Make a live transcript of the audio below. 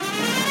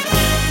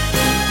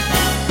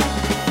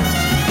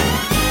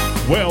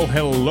Well,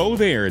 hello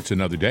there. It's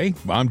another day.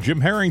 I'm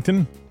Jim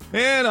Harrington.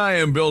 And I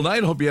am Bill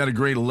Knight. Hope you had a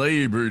great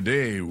Labor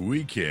Day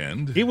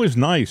weekend. It was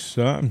nice.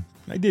 I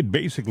did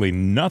basically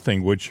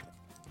nothing, which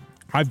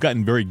I've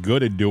gotten very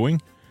good at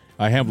doing.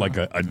 I have like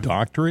a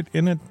doctorate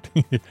in it.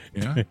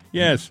 Yeah?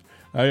 Yes.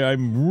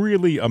 I'm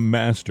really a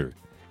master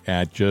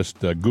at just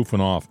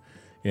goofing off.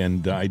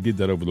 And I did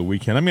that over the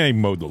weekend. I mean, I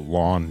mowed the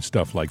lawn and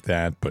stuff like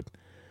that. But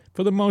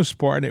for the most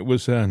part, it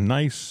was a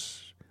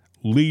nice,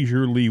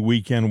 leisurely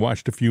weekend.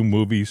 Watched a few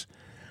movies.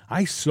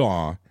 I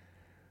saw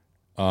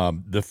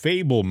The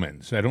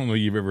Fabelmans. I don't know if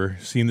you've ever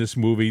seen this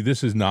movie.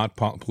 This is not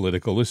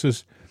political. This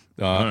is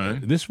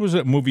This was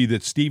a movie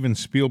that Steven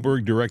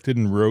Spielberg directed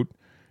and wrote.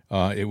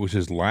 It was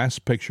his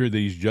last picture that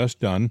he's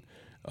just done,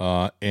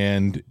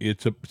 and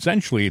it's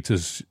essentially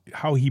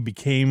how he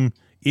became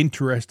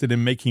interested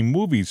in making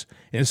movies.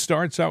 And it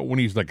starts out when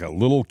he's like a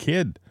little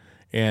kid,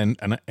 and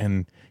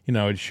you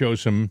know, it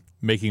shows him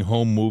making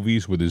home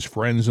movies with his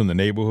friends in the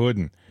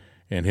neighborhood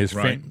and his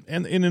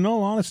and in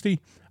all honesty,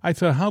 I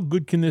thought, how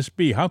good can this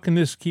be? How can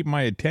this keep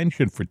my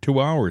attention for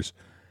 2 hours?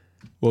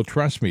 Well,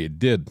 trust me, it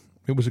did.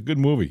 It was a good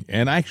movie.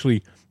 And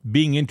actually,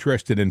 being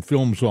interested in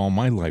films all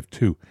my life,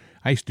 too.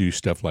 I used to do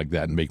stuff like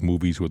that and make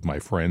movies with my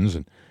friends.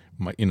 And,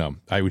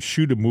 I would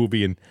shoot a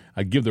movie and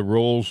I'd give the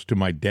roles to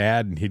my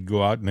dad and he'd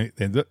go out. And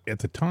at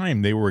the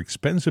time, they were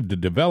expensive to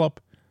develop.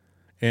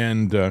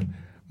 And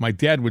my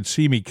dad would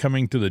see me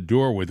coming to the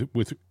door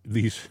with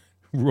these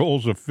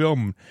rolls of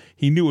film.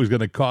 He knew it was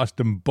going to cost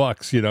him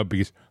bucks,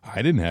 because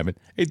I didn't have it.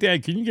 Hey,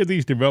 Dad, can you get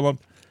these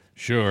developed?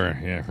 Sure.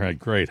 Yeah, right.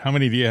 Great. How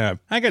many do you have?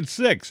 I got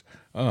 6.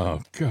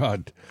 Oh,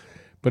 God.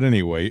 But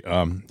anyway,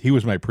 he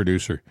was my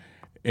producer.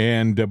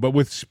 And but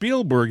with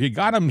Spielberg, it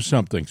got him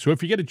something. So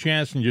if you get a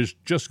chance and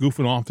just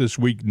goofing off this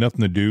week, nothing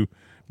to do,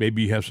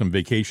 maybe you have some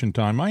vacation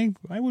time,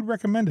 I would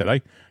recommend it.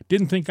 I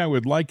didn't think I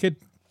would like it,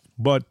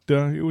 but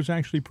it was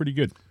actually pretty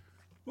good.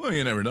 Well,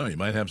 you never know. You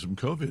might have some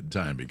COVID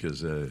time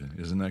because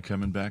isn't that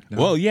coming back now?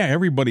 Well, yeah,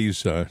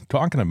 everybody's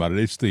talking about it.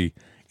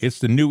 It's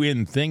the new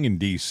in thing in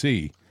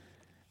D.C.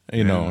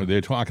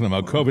 They're talking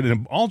about COVID.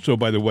 And also,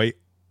 by the way,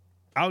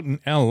 out in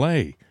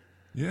L.A.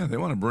 Yeah, they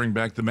want to bring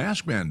back the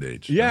mask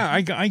mandates. Yeah,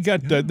 I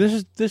got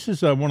this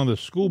is one of the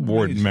school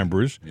board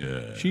members.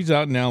 Yeah. She's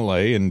out in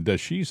L.A., and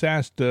she's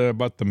asked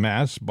about the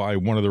masks by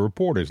one of the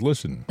reporters.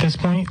 Listen. At this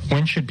point,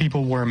 when should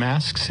people wear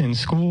masks in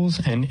schools,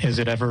 and is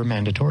it ever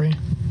mandatory?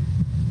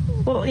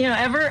 Well,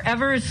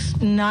 ever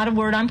is not a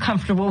word I'm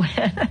comfortable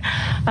with.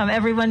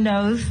 Everyone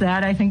knows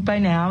that, I think, by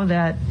now,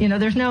 that,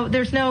 there's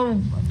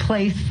no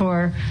place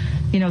for,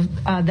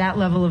 that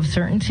level of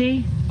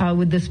certainty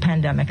with this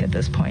pandemic at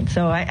this point.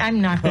 So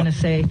I'm not going to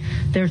say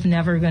there's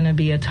never going to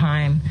be a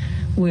time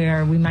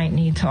where we might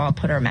need to all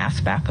put our masks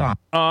back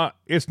on.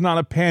 It's not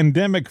a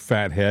pandemic,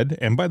 fathead.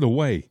 And by the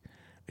way,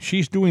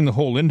 she's doing the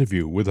whole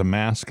interview with a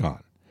mask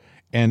on.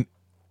 And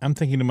I'm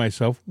thinking to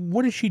myself,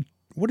 what is she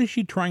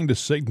trying to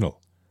signal?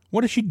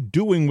 What is she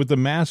doing with the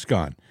mask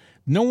on?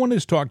 No one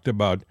has talked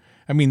about,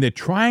 they're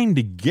trying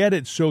to get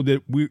it so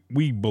that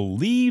we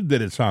believe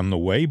that it's on the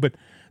way, but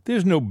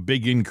there's no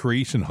big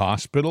increase in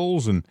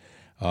hospitals, and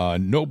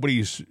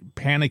nobody's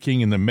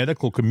panicking in the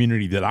medical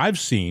community that I've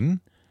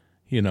seen,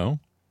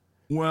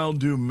 Well,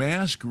 do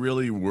masks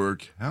really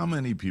work? How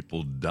many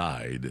people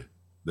died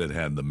that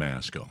had the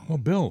mask on? Well,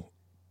 Bill,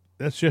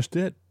 that's just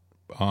it.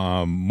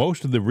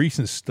 Most of the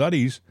recent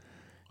studies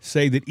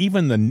say that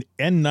even the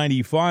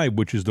N95,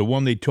 which is the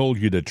one they told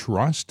you to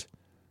trust,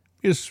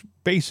 is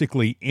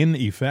basically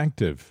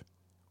ineffective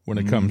when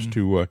it comes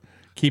to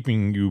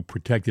keeping you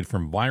protected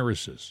from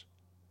viruses.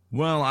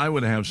 Well, I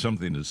would have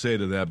something to say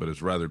to that, but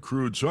it's rather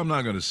crude, so I'm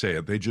not going to say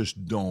it. They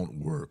just don't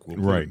work. We'll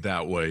put it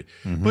that way.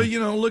 Mm-hmm. But,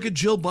 look at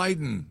Jill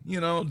Biden,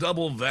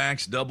 double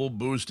vaxxed, double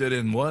boosted,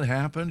 and what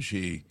happened?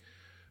 She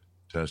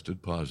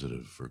tested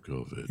positive for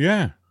COVID.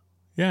 Yeah,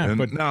 and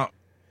but now,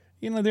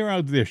 they're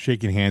out there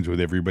shaking hands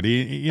with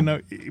everybody.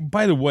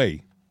 By the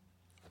way,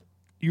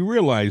 you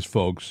realize,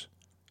 folks,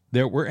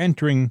 that we're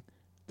entering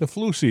the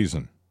flu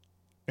season.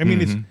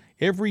 It's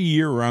every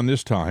year around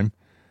this time.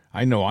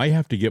 I know I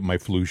have to get my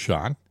flu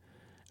shot.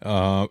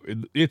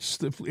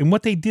 And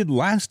what they did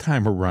last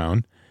time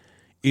around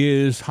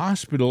is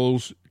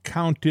hospitals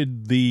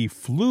counted the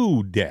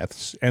flu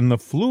deaths and the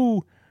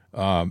flu,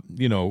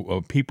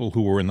 people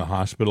who were in the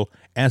hospital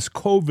as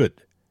COVID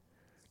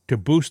to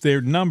boost their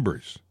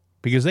numbers.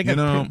 Because they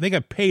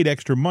got paid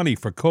extra money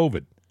for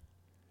COVID.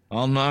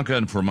 I'll knock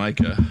on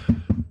Formica.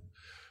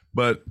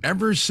 But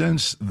ever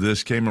since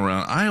this came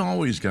around, I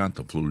always got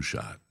the flu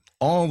shot.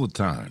 All the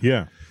time.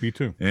 Yeah, me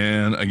too.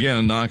 And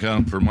again, knock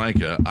on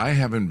Formica, I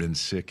haven't been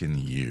sick in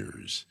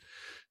years.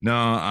 No,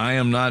 I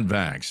am not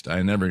vaxxed.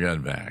 I never got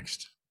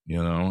vaxxed,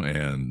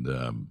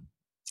 and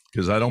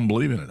because I don't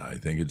believe in it. I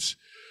think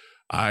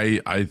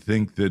I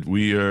think that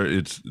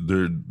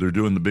they're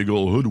doing the big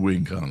old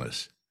hoodwink on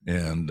us.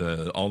 And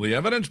all the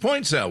evidence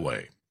points that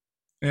way,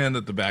 and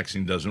that the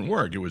vaccine doesn't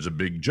work. It was a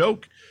big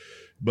joke,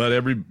 but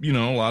a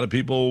lot of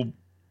people,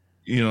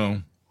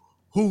 who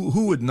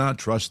would not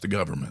trust the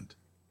government?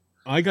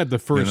 I got the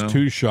first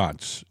 2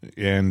 shots,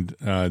 and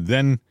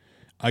then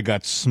I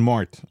got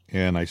smart,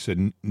 and I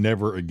said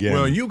never again.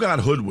 Well, you got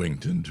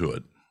hoodwinked into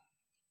it.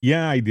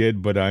 Yeah, I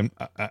did, but I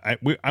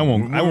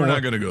won't. We're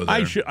not going to go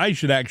there. I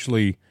should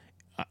actually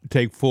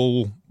take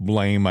full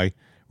blame. I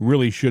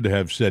really should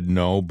have said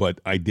no, but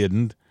I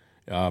didn't.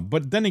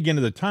 But then again,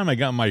 at the time I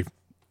got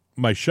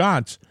my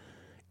shots,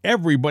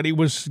 everybody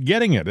was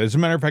getting it. As a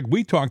matter of fact,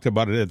 we talked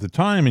about it at the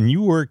time, and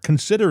you were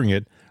considering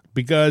it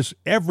because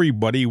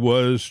everybody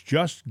was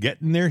just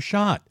getting their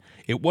shot.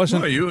 It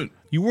wasn't. Well,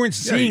 you weren't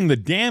seeing the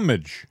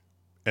damage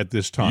at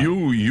this time.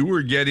 You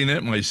were getting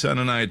it. My son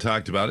and I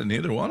talked about it.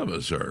 Neither one of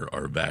us are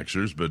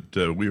vaxxers,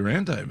 but we were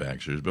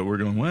anti-vaxxers. But we're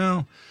going,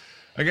 well,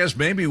 I guess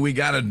maybe we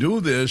got to do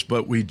this,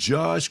 but we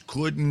just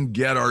couldn't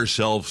get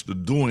ourselves to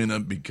doing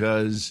it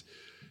because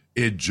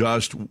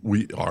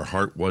our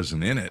heart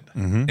wasn't in it.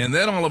 Mm-hmm. And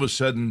then all of a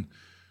sudden,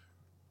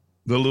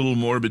 the little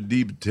morbid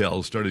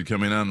details started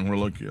coming out, and we're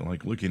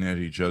looking at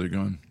each other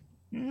going,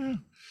 yeah.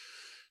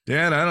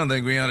 Dad, I don't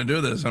think we ought to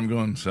do this. I'm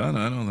going, son,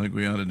 I don't think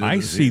we ought to do this. I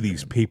see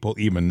these people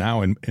even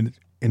now, and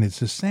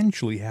it's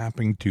essentially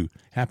happening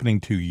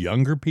to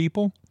younger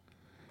people,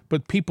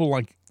 but people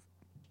like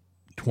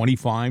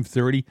 25,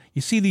 30.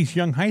 You see these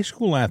young high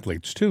school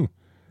athletes, too,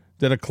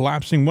 that are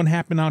collapsing. What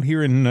happened out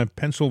here in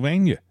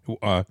Pennsylvania,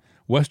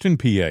 Western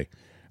PA?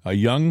 A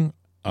young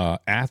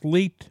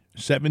athlete,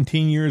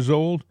 17 years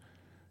old,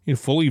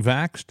 fully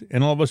vaxxed,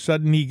 and all of a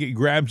sudden he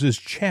grabs his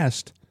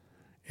chest,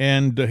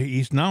 and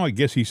he's now, I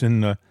guess he's in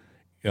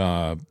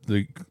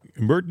the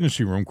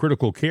emergency room,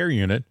 critical care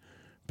unit,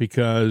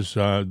 because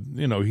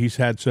he's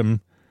had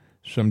some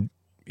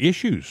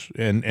issues,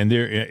 and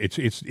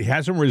it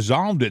hasn't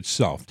resolved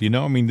itself.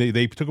 I mean,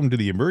 they took him to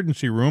the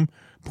emergency room,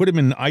 put him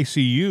in the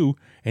ICU,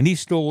 and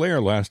he's still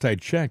there. Last I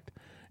checked,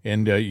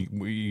 and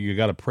you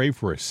got to pray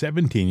for a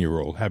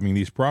 17-year-old having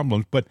these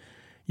problems, but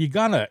you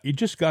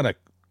just gotta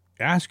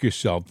ask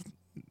yourself,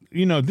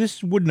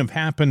 this wouldn't have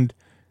happened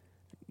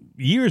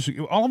years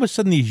ago. All of a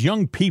sudden, these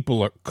young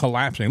people are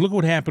collapsing. Look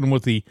what happened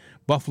with the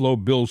Buffalo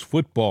Bills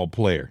football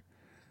player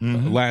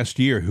last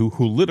year,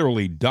 who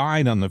literally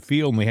died on the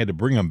field, and they had to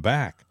bring him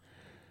back.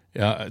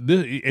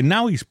 And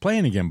now he's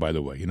playing again. By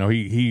the way,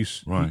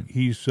 he's right.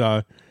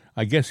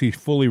 I guess he's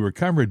fully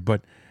recovered.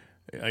 But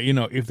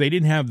if they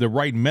didn't have the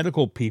right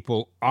medical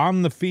people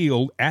on the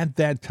field at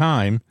that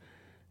time,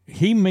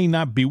 he may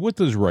not be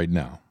with us right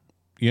now.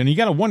 You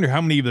got to wonder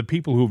how many of the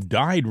people who've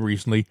died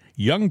recently,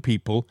 young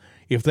people,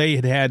 if they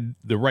had had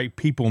the right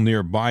people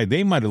nearby,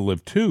 they might have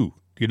lived too,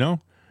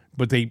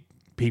 But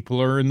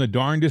people are in the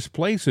darndest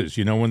places,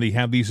 when they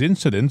have these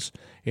incidents,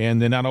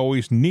 and they're not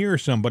always near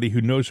somebody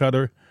who knows how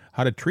to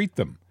treat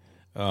them.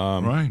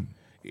 Right.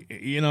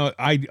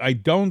 I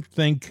don't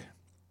think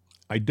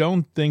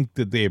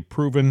that they have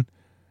proven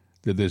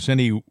that there's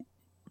any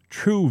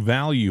true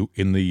value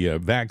in the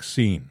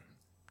vaccine.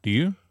 Do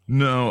you?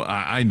 No,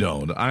 I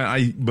don't.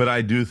 But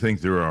I do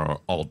think there are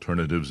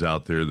alternatives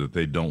out there that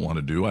they don't want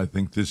to do. I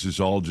think this is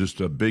all just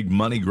a big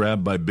money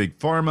grab by Big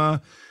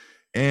Pharma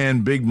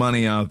and big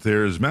money out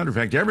there. As a matter of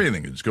fact,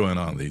 everything that's going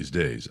on these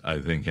days, I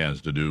think,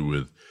 has to do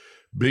with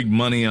big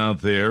money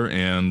out there,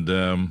 and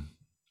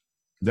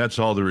that's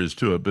all there is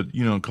to it. But,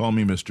 call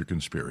me Mr.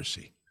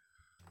 Conspiracy.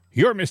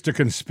 You're Mr.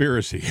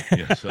 Conspiracy.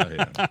 Yes,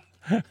 I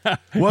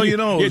am. Well,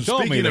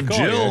 speaking of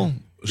Jill...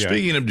 Yeah.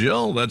 Speaking of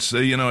Jill, that's,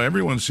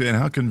 everyone's saying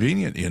how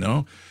convenient,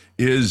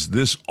 is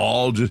this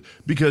all just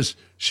because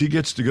she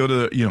gets to go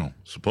to,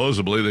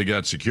 supposedly they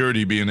got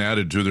security being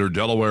added to their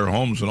Delaware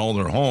homes and all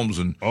their homes,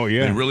 and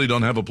they really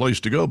don't have a place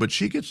to go, but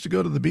she gets to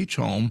go to the beach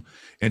home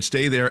and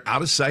stay there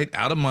out of sight,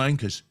 out of mind,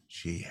 because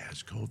she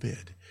has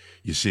COVID,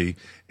 you see.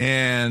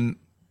 And,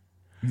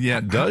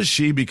 does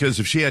she? Because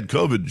if she had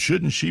COVID,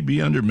 shouldn't she be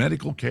under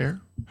medical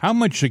care? How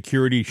much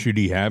security should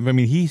he have? I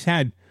mean, he's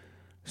had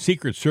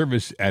Secret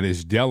Service at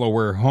his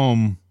Delaware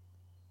home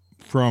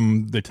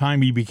from the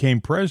time he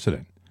became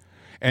president,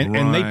 and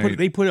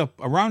they put up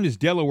around his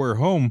Delaware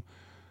home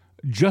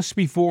just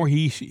before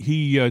he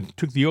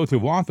took the oath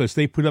of office.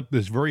 They put up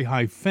this very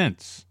high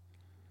fence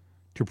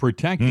to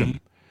protect him.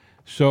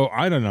 So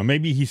I don't know.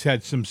 Maybe he's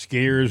had some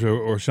scares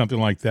or something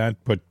like that.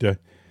 But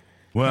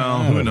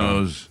who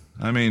knows?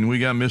 I mean, we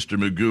got Mr.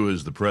 Magoo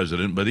as the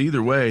president, but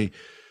either way.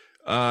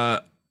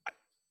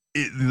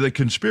 The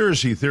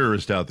conspiracy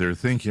theorists out there are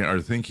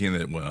thinking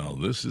that, well,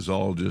 this is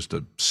all just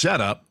a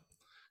setup,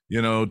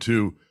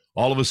 to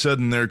all of a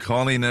sudden they're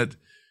calling it,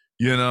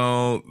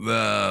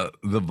 the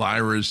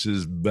virus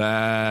is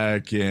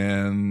back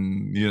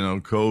and,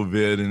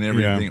 COVID and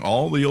everything. Yeah.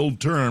 All the old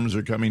terms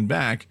are coming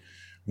back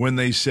when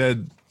they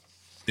said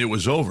it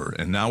was over.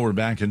 And now we're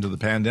back into the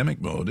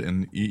pandemic mode.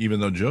 And even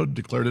though Joe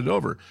declared it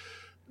over,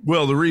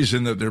 well, the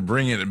reason that they're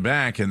bringing it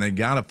back and they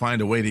got to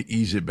find a way to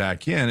ease it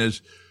back in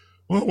is,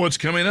 well, what's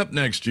coming up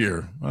next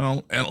year?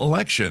 Well, an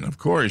election, of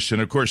course. And,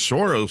 of course,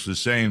 Soros is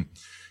saying,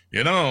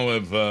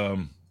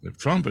 if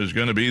Trump is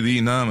going to be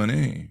the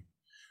nominee,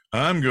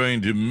 I'm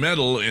going to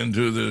meddle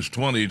into this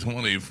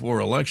 2024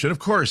 election. Of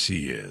course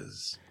he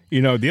is.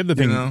 The other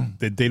thing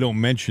that they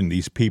don't mention,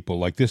 these people,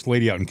 like this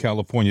lady out in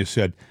California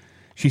said,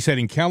 She said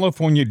in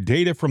California,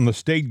 data from the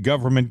state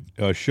government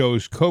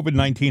shows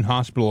COVID-19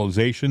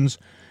 hospitalizations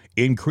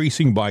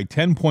increasing by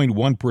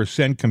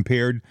 10.1%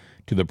 compared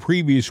to the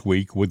previous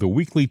week, with the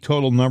weekly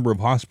total number of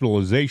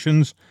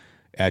hospitalizations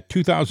at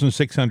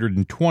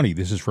 2,620.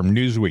 This is from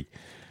Newsweek.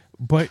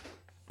 But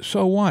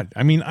so what?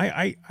 I mean,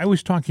 I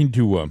was talking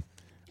to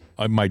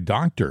my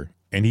doctor,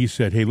 and he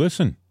said, hey,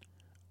 listen,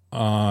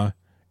 don't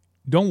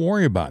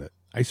worry about it.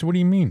 I said, what do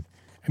you mean?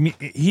 I mean,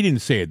 he didn't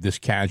say it this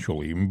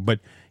casually, but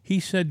he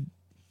said,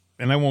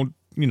 and I won't,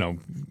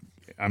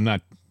 I'm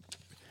not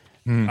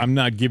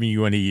giving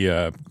you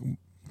any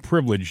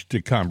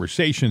privileged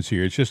conversations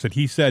here. It's just that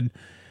he said,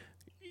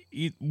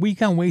 we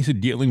got ways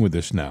of dealing with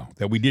this now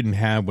that we didn't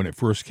have when it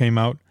first came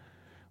out.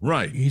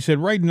 Right. He said,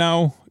 right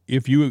now,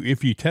 if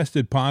you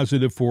tested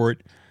positive for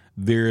it,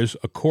 there's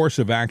a course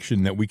of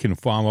action that we can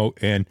follow.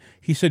 And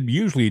he said,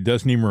 usually it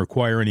doesn't even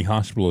require any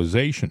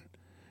hospitalization.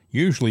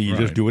 Usually you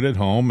just do it at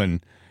home,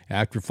 and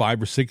after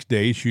 5 or 6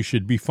 days, you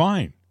should be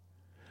fine.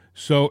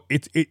 So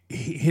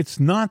it's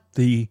not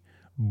the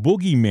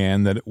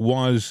boogeyman that it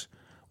was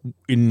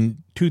in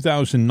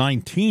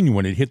 2019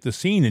 when it hit the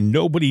scene and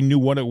nobody knew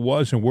what it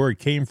was and where it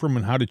came from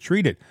and how to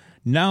treat it.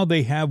 Now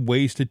they have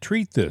ways to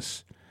treat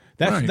this.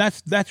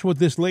 That's what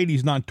this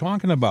lady's not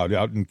talking about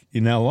out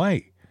in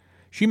L.A.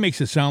 She makes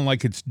it sound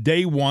like it's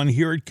day one,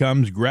 here it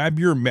comes, grab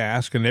your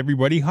mask and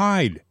everybody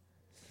hide.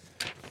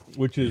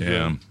 But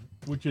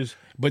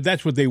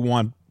that's what they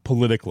want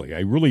politically.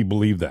 I really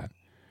believe that.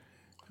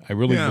 I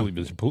really believe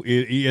this.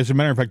 As a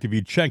matter of fact, if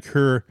you check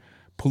her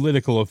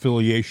political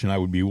affiliation, I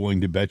would be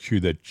willing to bet you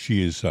that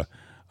she is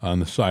on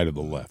the side of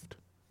the left,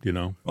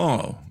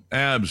 Oh,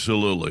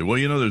 absolutely.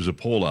 Well, there's a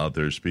poll out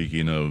there,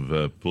 speaking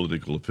of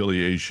political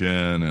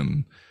affiliation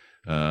and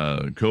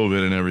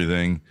COVID and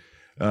everything.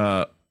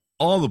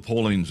 All the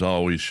pollings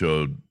always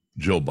showed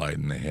Joe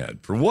Biden ahead.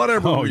 For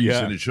whatever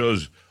reason,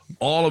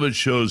 all of it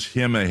shows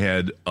him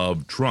ahead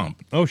of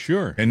Trump. Oh,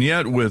 sure. And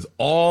yet, with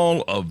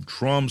all of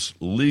Trump's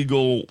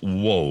legal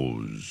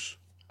woes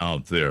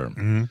out there,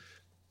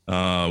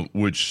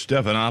 which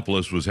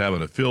Stephanopoulos was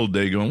having a field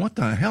day going, what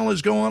the hell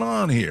is going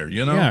on here?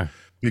 Yeah.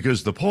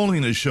 Because the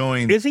polling is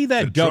showing is he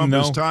that dumb,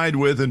 Trump is tied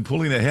with and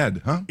pulling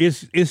ahead. Huh?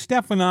 Is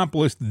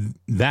Stephanopoulos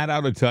that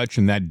out of touch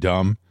and that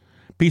dumb?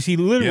 Because he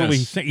literally,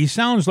 he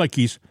sounds like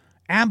he's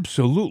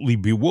absolutely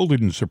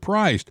bewildered and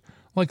surprised.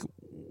 Like,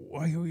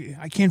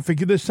 I can't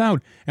figure this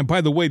out. And by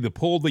the way, the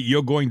poll that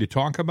you're going to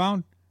talk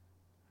about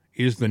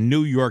is the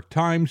New York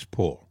Times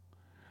poll.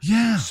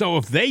 Yeah. So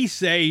if they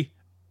say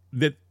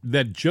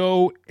that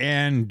Joe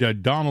and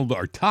Donald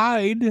are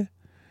tied,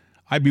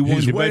 I'd be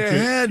willing to bet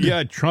ahead.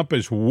 Yeah, Trump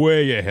is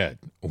way ahead.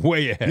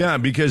 Way ahead. Yeah,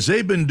 because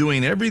they've been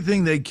doing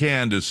everything they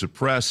can to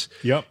suppress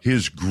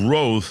his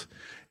growth,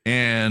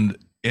 and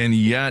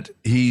yet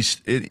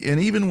and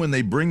even when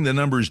they bring the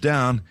numbers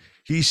down,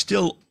 he's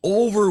still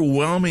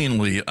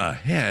overwhelmingly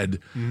ahead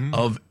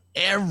of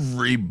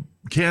every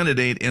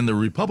candidate in the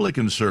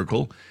Republican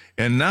circle,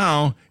 and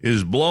now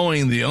is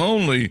blowing the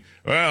only,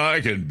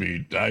 I can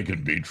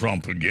beat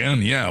Trump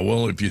again. Yeah,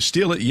 well, if you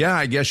steal it,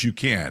 I guess you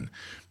can.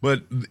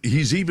 But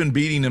he's even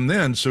beating him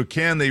then, so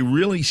can they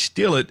really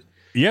steal it?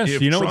 Yes,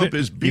 if Trump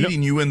is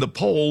beating you in the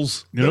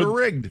polls that are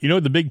rigged. You know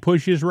what the big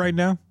push is right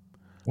now?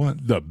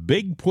 What? The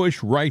big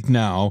push right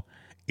now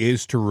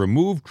is to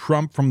remove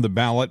Trump from the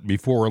ballot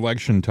before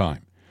election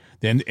time.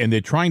 And they're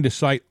trying to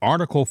cite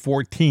Article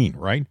 14,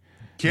 right?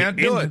 Can't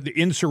do it. The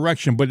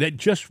insurrection, but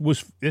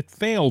it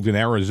failed in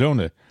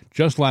Arizona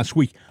just last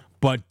week.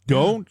 But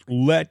don't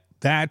let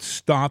that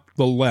stop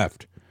the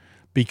left,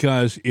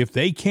 because if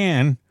they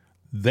can,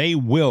 they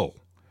will.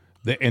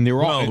 They're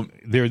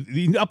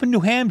up in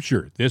New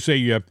Hampshire. There's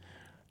a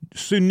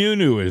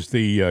Sununu is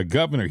the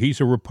governor.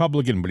 He's a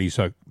Republican, but he's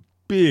a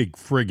big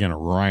friggin'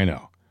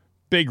 rhino,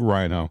 big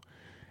rhino.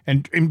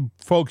 And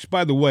folks,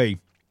 by the way,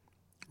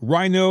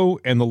 Rhino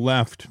and the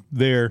left,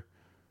 they're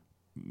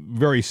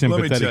very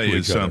sympathetic. Let me tell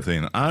you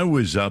something. I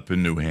was up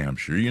in New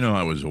Hampshire.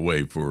 I was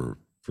away for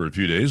a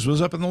few days.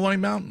 Was up in the White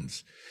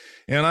Mountains,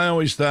 and I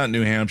always thought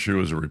New Hampshire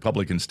was a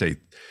Republican state.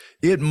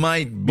 It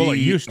might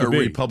be a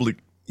Republic.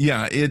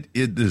 Yeah, it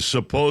is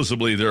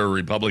supposedly they're a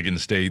Republican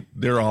state.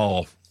 They're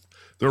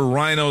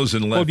rhinos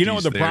and lefties. Well, you know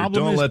what the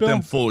problem is, Don't let Bill?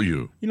 them fool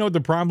you. You know what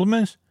the problem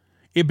is?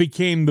 It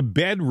became the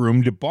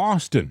bedroom to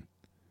Boston.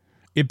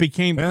 It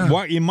became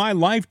in my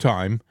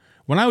lifetime.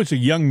 When I was a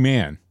young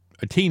man,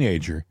 a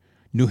teenager,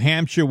 New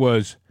Hampshire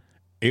was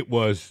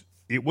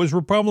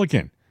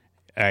Republican.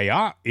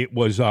 It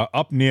was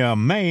up near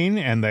Maine,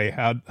 and they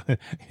had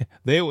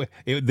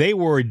they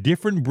were a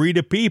different breed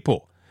of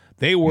people.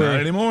 They were not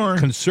anymore.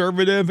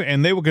 Conservative,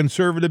 and they were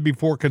conservative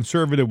before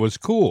conservative was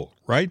cool,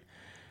 right?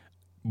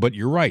 But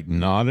you're right,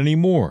 not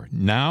anymore.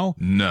 Now,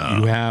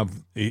 you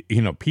have,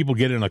 people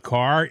get in a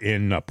car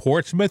in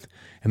Portsmouth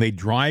and they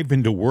drive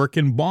into work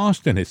in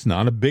Boston. It's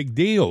not a big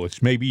deal.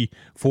 It's maybe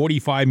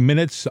 45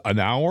 minutes, an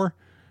hour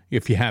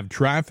if you have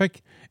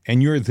traffic,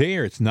 and you're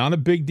there. It's not a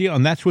big deal.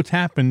 And that's what's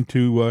happened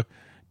to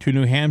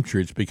New Hampshire.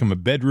 It's become a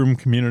bedroom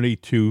community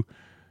to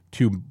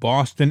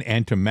Boston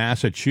and to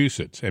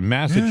Massachusetts. And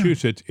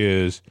Massachusetts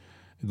is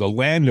the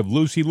land of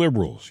Lucy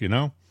liberals, you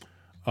know?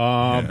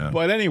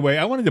 But anyway,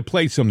 I wanted to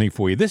play something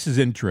for you. This is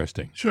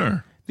interesting.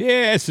 Sure.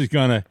 This is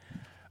going to...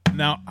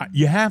 Now,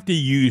 you have to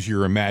use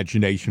your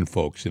imagination,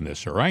 folks, in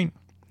this, all right?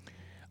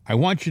 I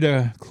want you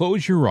to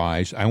close your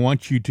eyes. I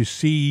want you to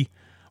see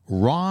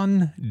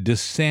Ron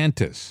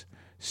DeSantis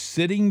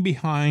sitting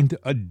behind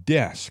a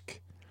desk,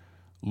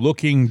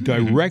 looking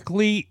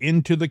directly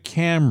into the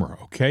camera,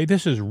 okay?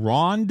 This is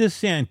Ron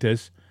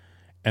DeSantis,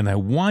 and I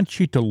want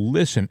you to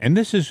listen. And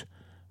this is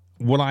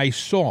what I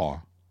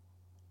saw,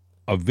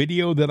 a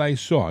video that I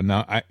saw.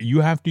 Now,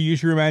 you have to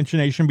use your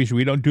imagination because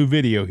we don't do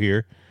video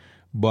here,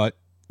 but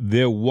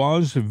there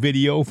was a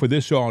video for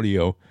this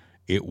audio.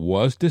 It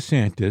was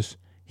DeSantis.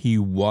 He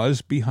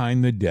was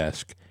behind the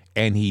desk,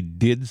 and he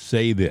did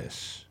say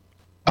this.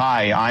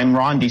 Hi, I'm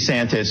Ron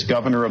DeSantis,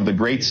 governor of the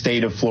great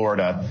state of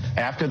Florida.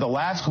 After the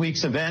last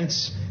week's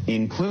events,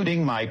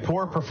 including my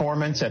poor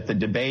performance at the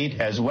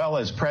debate as well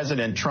as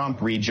President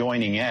Trump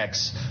rejoining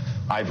X,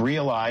 I've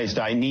realized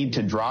I need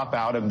to drop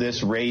out of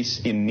this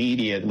race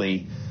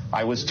immediately.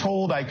 I was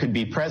told I could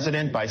be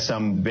president by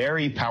some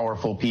very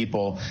powerful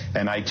people,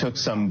 and I took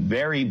some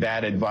very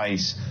bad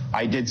advice.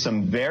 I did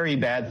some very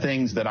bad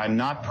things that I'm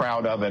not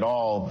proud of at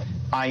all.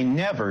 I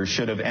never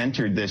should have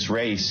entered this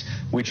race,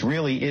 which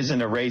really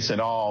isn't a race at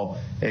all,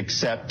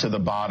 except to the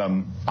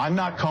bottom. I'm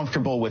not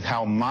comfortable with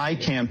how my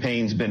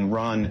campaign's been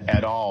run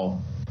at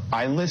all.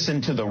 I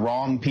listened to the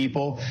wrong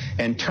people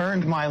and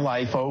turned my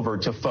life over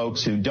to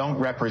folks who don't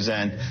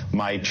represent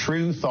my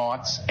true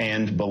thoughts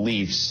and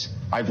beliefs.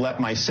 I've let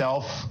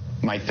myself,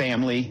 my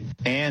family,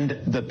 and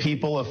the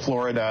people of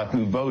Florida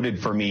who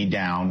voted for me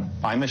down.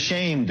 I'm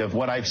ashamed of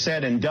what I've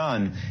said and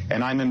done,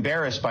 and I'm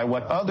embarrassed by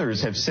what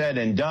others have said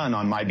and done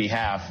on my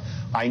behalf.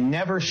 I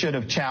never should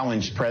have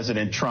challenged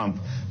President Trump,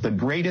 the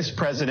greatest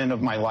president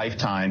of my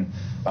lifetime,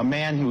 a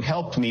man who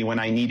helped me when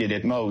I needed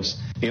it most.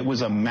 It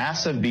was a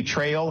massive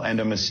betrayal and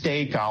a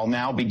mistake I'll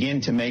now begin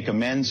to make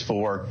amends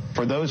for.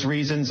 For those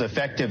reasons,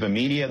 effective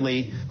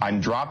immediately, I'm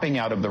dropping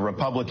out of the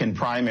Republican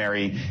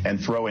primary and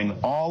throwing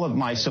all of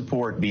my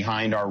support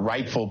behind our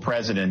rightful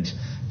president,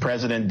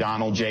 President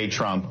Donald J.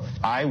 Trump.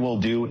 I will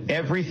do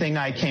everything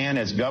I can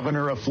as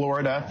governor of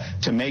Florida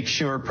to make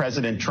sure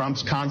President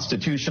Trump's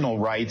constitutional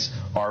rights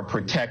are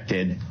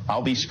protected.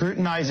 I'll be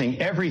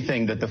scrutinizing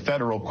everything that the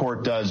federal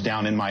court does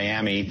down in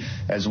Miami,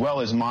 as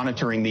well as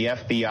monitoring the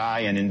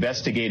FBI and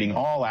investigating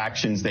all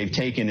actions they've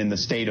taken in the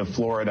state of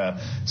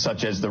Florida,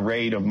 such as the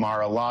raid of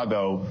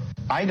Mar-a-Lago.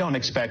 I don't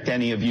expect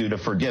any of you to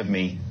forgive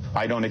me.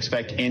 I don't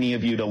expect any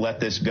of you to let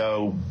this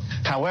go.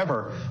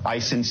 However, I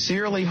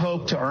sincerely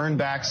hope to earn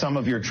back some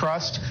of your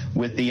trust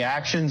with the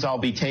actions I'll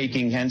be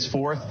taking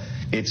henceforth.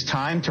 It's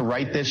time to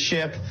right this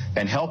ship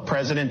and help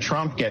President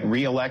Trump get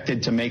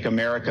reelected to make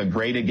America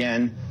great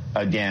again.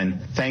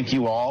 Thank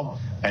you all,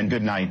 and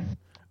good night.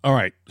 All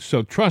right,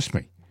 so trust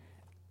me,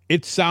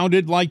 it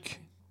sounded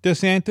like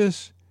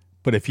DeSantis,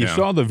 but if you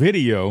saw the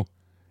video,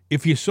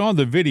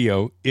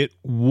 it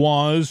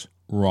was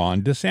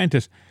Ron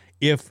DeSantis.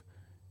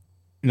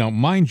 Now,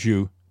 mind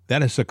you,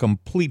 that is a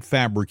complete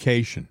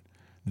fabrication.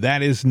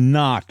 That is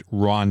not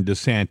Ron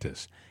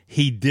DeSantis.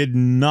 He did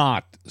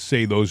not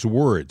say those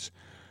words.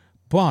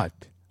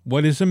 But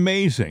what is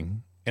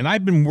amazing, and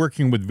I've been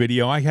working with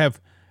video, I have,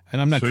 and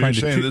I'm not trying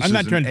to toot, I'm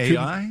not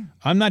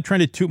trying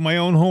to toot my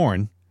own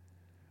horn.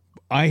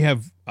 I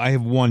have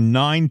won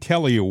 9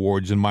 Telly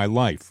Awards in my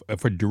life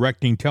for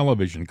directing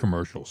television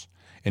commercials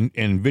and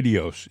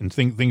videos and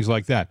things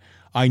like that.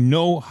 I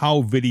know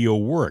how video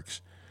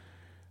works.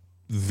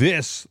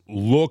 This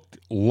looked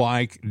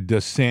like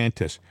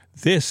DeSantis.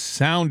 This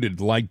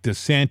sounded like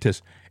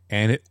DeSantis,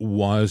 and it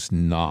was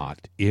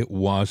not. It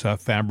was a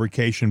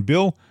fabrication.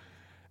 Bill,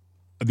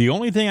 the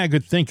only thing I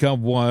could think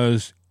of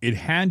was it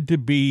had to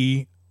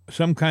be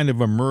some kind of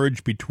a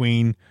merge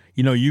between,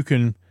 you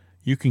can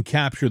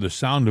capture the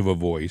sound of a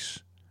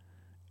voice,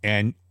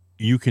 and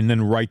you can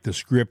then write the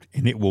script,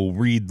 and it will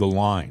read the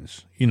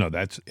lines.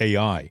 That's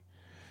AI.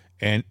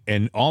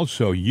 And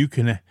also you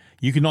can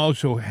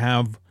also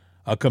have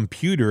a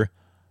computer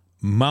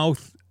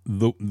mouth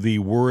the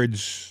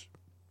words,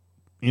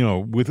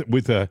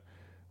 with a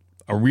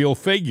real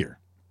figure.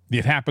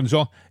 It happens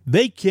all.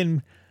 They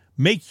can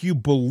make you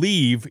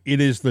believe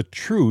it is the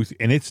truth,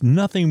 and it's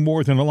nothing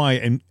more than a lie.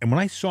 And when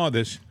I saw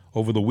this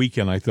over the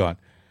weekend, I thought,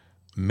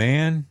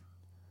 man,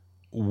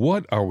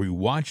 what are we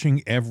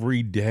watching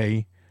every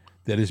day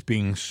that is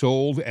being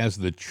sold as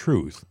the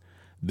truth?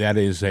 That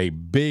is a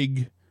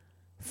big,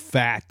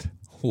 fat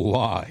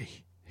lie.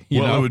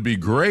 It would be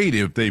great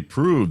if they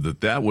proved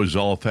that was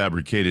all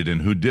fabricated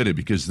and who did it,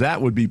 because that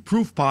would be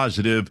proof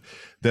positive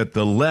that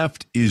the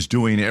left is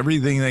doing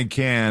everything they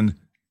can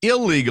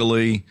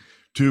illegally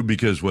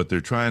because what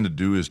they're trying to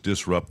do is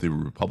disrupt the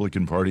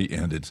Republican Party,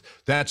 and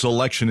that's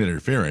election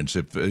interference.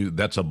 If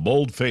that's a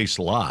bold-faced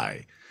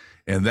lie,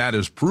 and that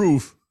is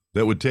proof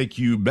that would take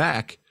you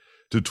back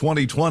to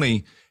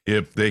 2020.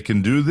 If they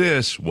can do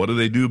this, what do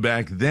they do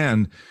back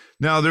then?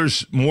 Now,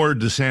 there's more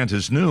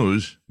DeSantis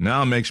news.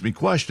 Now it makes me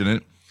question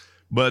it.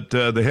 But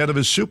the head of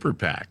his super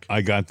PAC.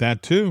 I got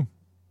that too.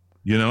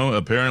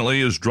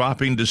 apparently is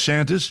dropping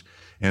DeSantis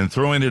and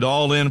throwing it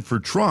all in for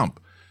Trump.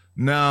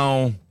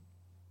 Now,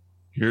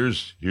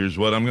 here's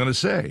what I'm going to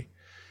say.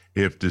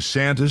 If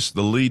DeSantis,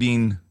 the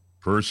leading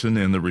person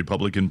in the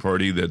Republican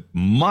Party that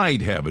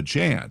might have a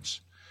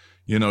chance,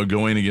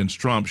 going against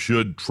Trump,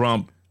 should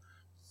Trump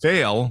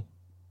fail,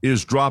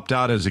 is dropped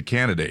out as a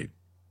candidate,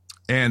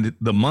 and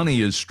the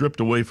money is stripped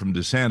away from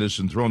DeSantis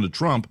and thrown to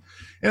Trump,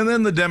 and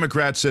then the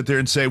Democrats sit there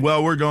and say,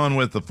 well, we're going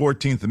with the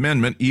 14th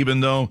Amendment,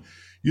 even though,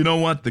 you know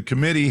what, the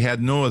committee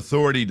had no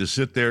authority to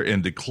sit there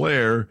and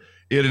declare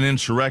it an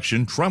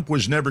insurrection. Trump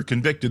was never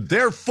convicted.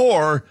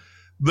 Therefore,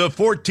 the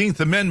 14th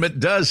Amendment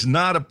does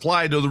not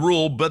apply to the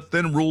rule, but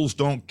then rules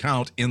don't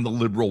count in the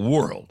liberal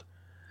world.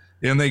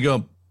 And they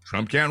go,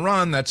 Trump can't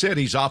run. That's it.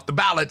 He's off the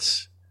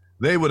ballots.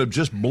 They would have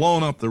just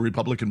blown up the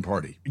Republican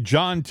Party.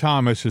 John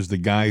Thomas is the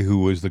guy who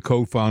was the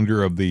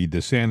co-founder of the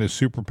DeSantis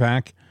Super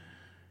PAC,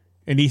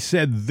 and he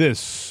said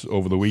this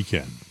over the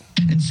weekend.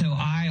 And so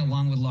I,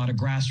 along with a lot of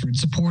grassroots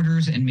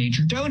supporters and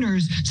major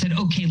donors, said,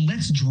 okay,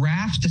 let's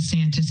draft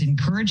DeSantis,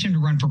 encourage him to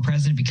run for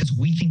president because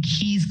we think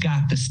he's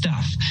got the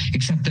stuff.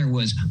 Except there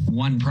was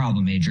one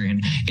problem,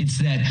 Adrian. It's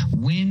that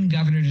when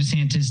Governor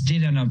DeSantis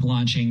did end up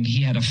launching,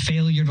 he had a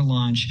failure to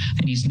launch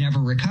and he's never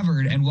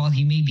recovered. And while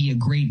he may be a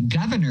great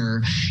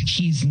governor,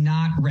 he's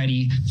not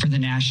ready for the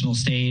national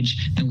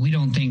stage. And we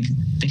don't think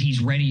that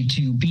he's ready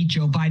to beat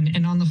Joe Biden.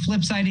 And on the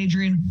flip side,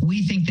 Adrian,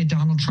 we think that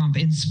Donald Trump,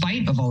 in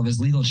spite of all of his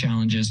legal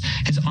challenges,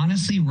 has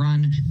honestly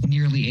run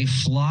nearly a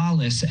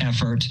flawless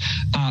effort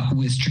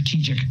with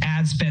strategic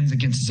ad spends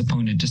against his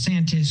opponent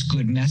DeSantis,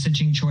 good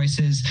messaging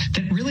choices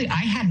that really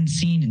I hadn't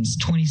seen in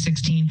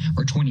 2016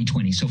 or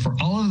 2020. So for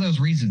all of those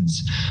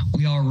reasons,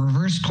 we all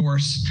reverse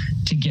course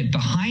to get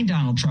behind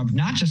Donald Trump,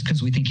 not just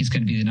because we think he's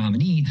going to be the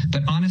nominee,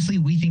 but honestly,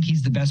 we think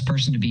he's the best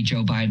person to beat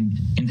Joe Biden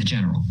in the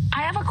general.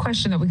 I have a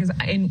question, though, because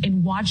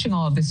in watching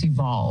all of this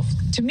evolve,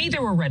 to me,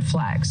 there were red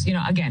flags.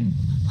 Again,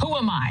 who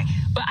am I?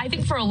 But I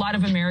think for a lot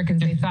of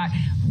Americans, they thought,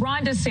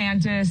 Ron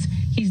DeSantis,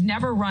 he's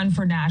never run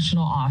for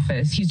national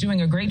office. He's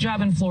doing a great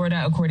job in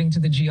Florida, according to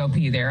the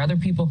GOP there. Other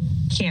people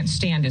can't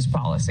stand his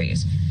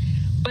policies.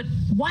 But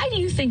why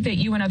do you think that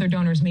you and other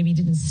donors maybe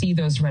didn't see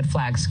those red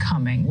flags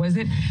coming? Was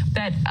it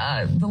that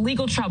the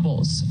legal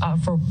troubles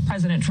for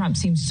President Trump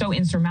seemed so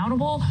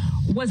insurmountable?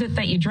 Was it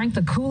that you drank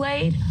the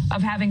Kool-Aid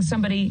of having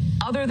somebody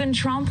other than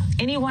Trump,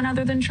 anyone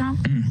other than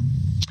Trump?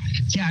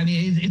 Yeah, I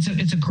mean,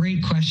 it's a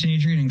great question,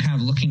 Adrian, and kind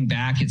of looking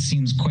back, it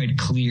seems quite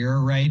clear,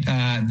 right,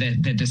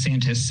 that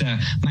DeSantis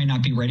might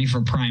not be ready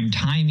for prime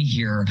time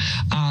here.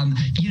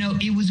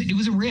 It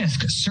was a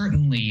risk,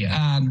 certainly,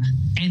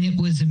 and it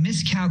was a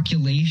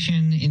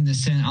miscalculation in the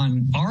sense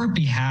on our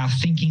behalf,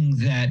 thinking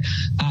that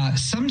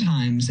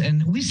sometimes,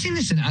 and we've seen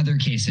this in other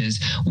cases,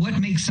 what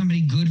makes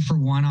somebody good for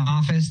one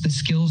office, the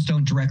skills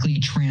don't directly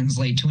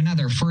translate to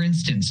another. For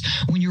instance,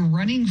 when you're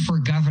running for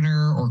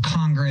governor or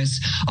Congress,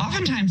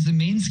 oftentimes the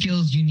main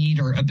skills you need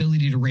are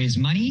ability to raise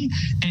money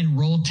and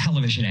roll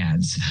television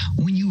ads.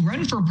 When you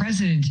run for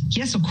president,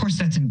 yes, of course,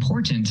 that's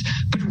important,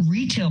 but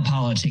retail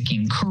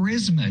politicking,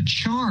 charisma,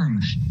 charm,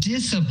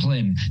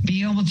 discipline,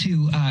 being able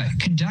to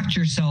conduct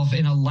yourself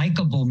in a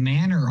likable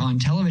manner on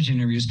television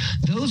interviews,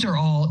 those are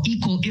all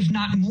equal, if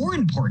not more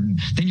important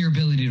than your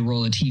ability to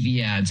roll a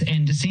TV ads.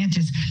 And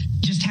DeSantis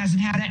just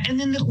hasn't had that. And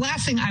then the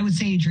last thing I would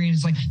say, Adrian,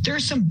 is there are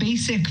some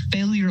basic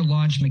failure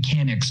launch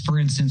mechanics. For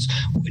instance,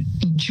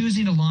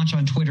 choosing to launch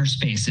on Twitter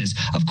Spaces.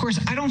 Of course,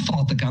 I don't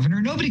fault the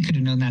governor. Nobody could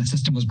have known that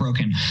system was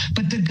broken.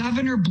 But the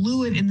governor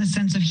blew it in the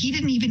sense of he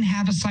didn't even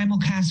have a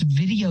simulcast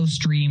video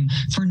stream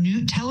for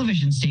new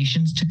television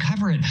stations to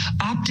cover it.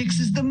 Optics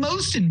is the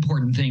most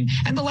important thing.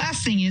 And the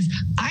last thing is,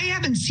 I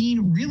haven't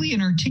seen really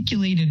an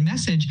articulated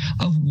message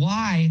of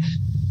why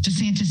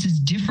DeSantis is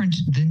different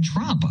than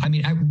Trump. I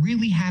mean, I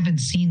really haven't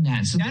seen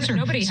that. So those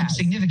are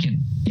significant.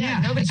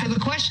 Yeah.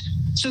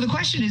 So the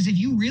question is, if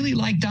you really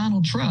like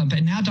Donald Trump,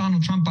 and now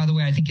Donald Trump, by the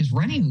way, I think is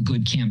running a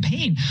good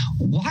campaign,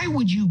 why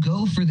would you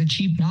go for the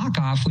cheap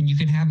knockoff when you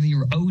can have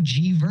your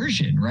OG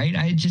version, right?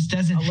 It just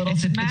doesn't. A little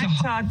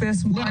talk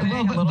this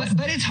morning.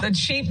 But it's the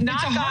cheap knockoff.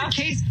 It's a hard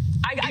case.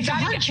 It's a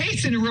hard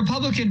case in a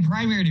Republican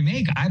primary to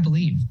make, I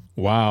believe.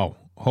 Wow.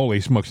 Holy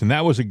smokes. And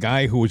that was a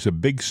guy who was a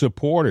big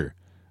supporter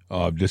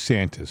of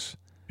DeSantis.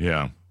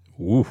 Yeah.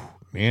 Ooh,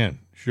 man.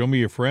 Show me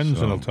your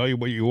friends and I'll tell you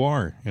what you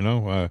are,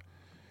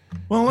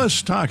 Well,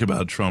 let's talk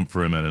about Trump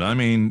for a minute. I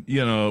mean,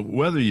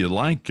 whether you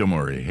like him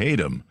or you hate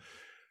him,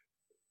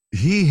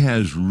 he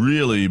has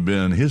really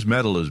been, his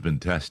mettle has been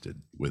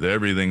tested with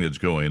everything that's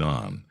going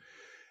on.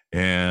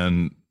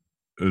 And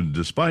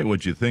despite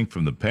what you think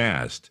from the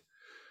past,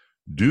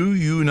 do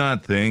you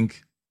not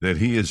think that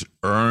he has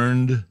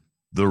earned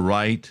the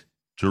right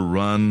to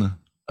run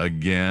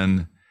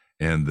again,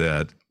 and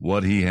that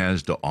what he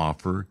has to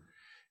offer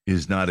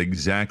is not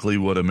exactly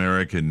what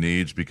America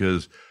needs?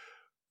 Because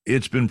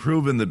it's been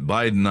proven that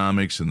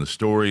Bidenomics and the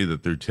story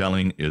that they're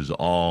telling is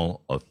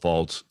all a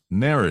false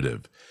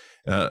narrative.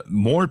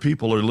 More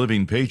people are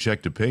living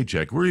paycheck to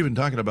paycheck. We're even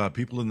talking about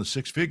people in the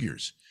six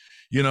figures,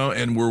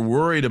 and we're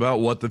worried about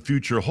what the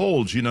future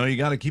holds. You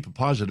got to keep a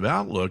positive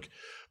outlook,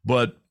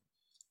 but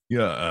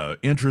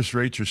interest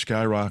rates are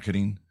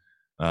skyrocketing.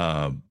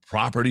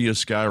 Property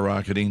is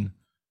skyrocketing.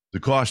 The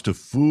cost of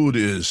food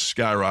is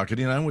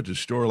skyrocketing. I went to the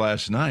store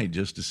last night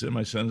just to sit.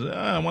 My son said,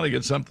 I want to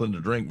get something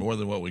to drink more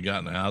than what we got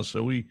in the house.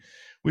 So we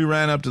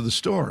ran up to the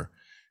store.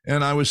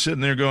 And I was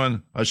sitting there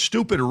going, a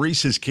stupid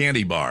Reese's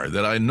candy bar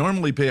that I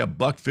normally pay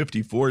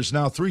 $1.50 for is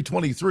now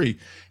 $3.23.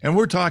 And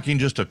we're talking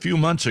just a few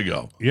months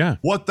ago. Yeah.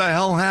 What the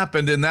hell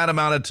happened in that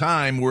amount of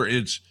time where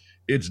it's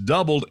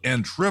doubled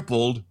and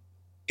tripled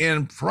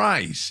in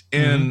price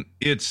and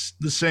it's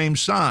the same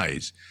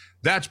size?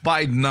 That's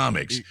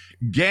Bidenomics.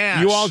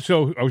 Gas.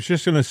 I was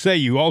just going to say,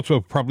 you also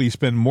probably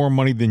spend more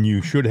money than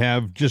you should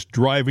have just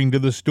driving to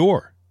the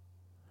store.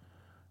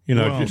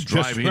 Just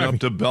driving up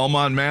to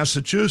Belmont,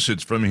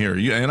 Massachusetts from here.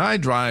 And I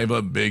drive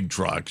a big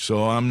truck,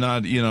 so I'm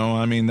not,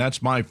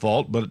 that's my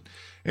fault. But,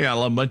 hey, I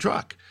love my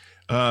truck.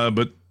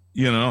 But,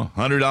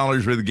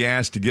 $100 worth of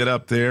gas to get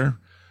up there,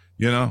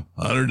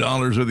 $100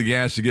 worth of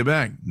gas to get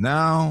back.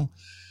 Now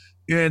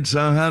it's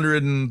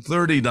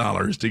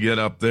 $130 to get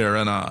up there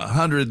and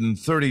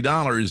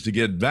 $130 to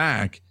get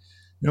back.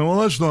 Well,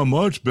 that's not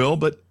much, Bill,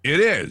 but it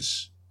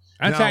is.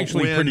 That's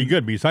actually pretty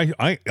good because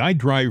I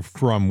drive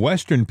from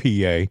Western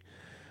PA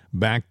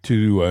back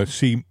to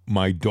see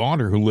my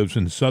daughter who lives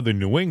in southern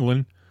New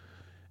England,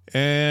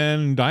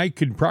 and I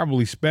could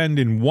probably spend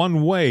in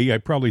one way,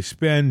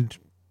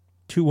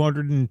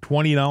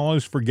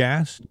 $220 for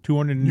gas.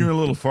 You're a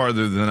little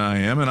farther than I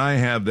am, and I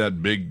have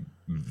that big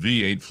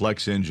V8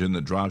 flex engine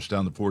that drops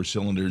down the 4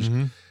 cylinders.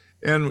 Mm-hmm.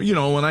 And,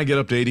 when I get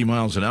up to 80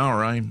 miles an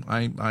hour, I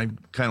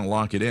kind of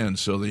lock it in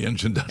so the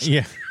engine doesn't.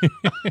 Yeah.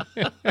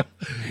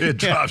 It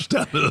drops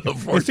down to the 4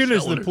 cylinders. As soon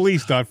as the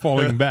police start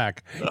falling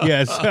back.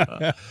 Yes.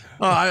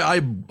 I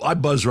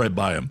buzz right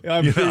by them.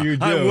 I'm sure you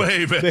do. I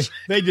wave it.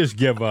 They just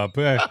give up.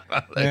 Forget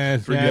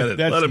it.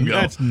 Let them go.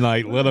 That's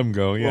night. Let them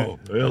go. Yeah.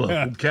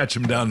 We'll catch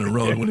him down the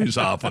road when he's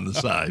off on the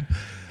side.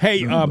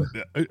 Hey, a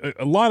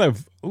lot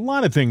of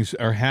things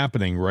are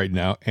happening right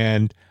now,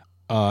 and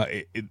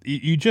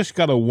you just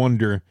got to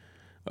wonder,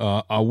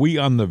 are we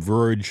on the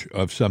verge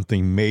of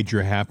something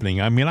major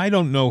happening? I mean, I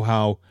don't know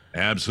how.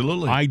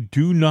 Absolutely. I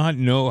do not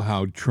know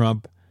how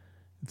Trump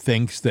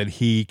thinks that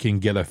he can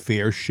get a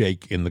fair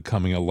shake in the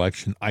coming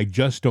election. I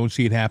just don't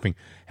see it happening.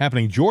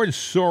 George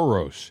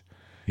Soros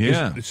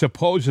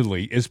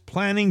supposedly is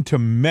planning to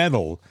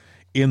meddle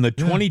in the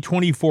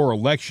 2024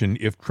 election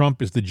if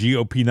Trump is the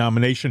GOP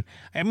nomination.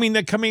 I mean,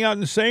 they're coming out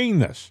and saying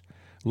this.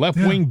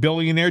 Left-wing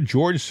billionaire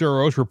George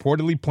Soros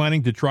reportedly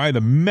planning to try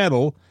to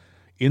meddle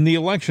in the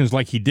elections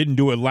like he didn't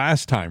do it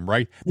last time,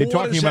 right? They're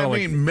talking about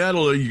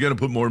meddle? Are you going to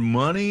put more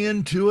money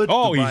into it?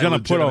 Oh, he's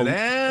going to put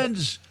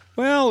ads?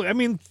 Well, I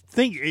mean,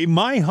 in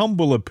my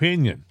humble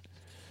opinion,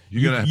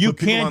 you're going to put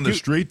people on the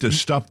street to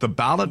stuff the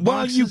ballot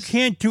boxes? Well, you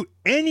can't do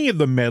any of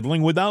the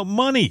meddling without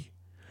money.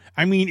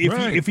 I mean,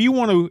 if you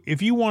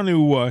want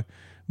to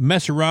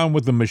mess around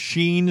with the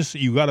machines,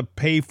 you got to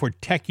pay for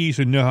techies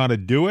who know how to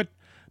do it.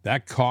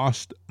 That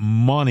costs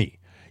money.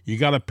 You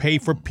got to pay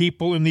for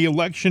people in the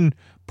election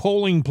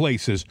polling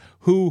places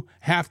who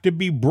have to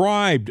be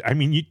bribed. I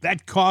mean,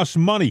 that costs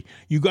money.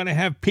 You got to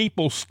have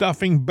people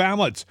stuffing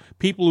ballots,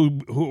 people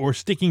who are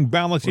sticking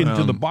ballots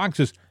into the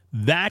boxes.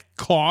 That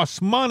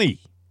costs money.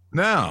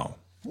 Now,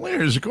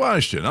 here's the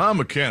question. I'm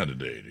a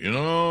candidate,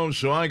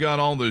 so I got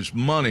all this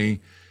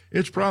money.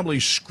 It's probably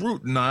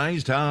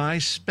scrutinized how I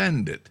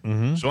spend it.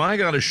 Mm-hmm. So I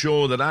got to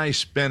show that I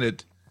spent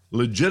it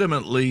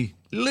legitimately,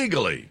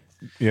 legally.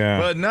 Yeah.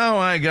 But now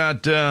I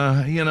got,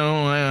 But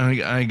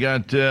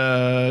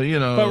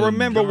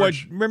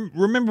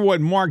remember what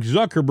Mark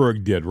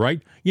Zuckerberg did,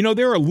 right?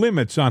 There are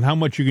limits on how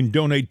much you can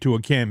donate to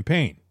a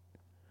campaign.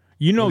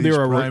 There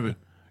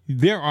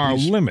are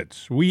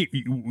limits.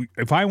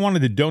 If I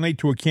wanted to donate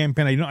to a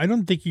campaign, I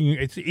don't think you.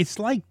 It's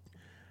like,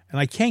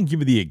 and I can't give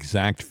you the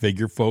exact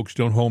figure, folks.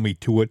 Don't hold me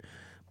to it,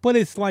 but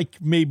it's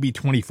like maybe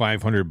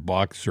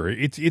 $2,500, or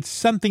it's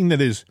something that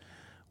is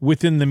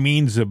within the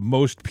means of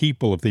most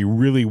people if they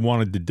really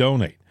wanted to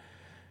donate.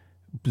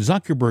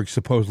 Zuckerberg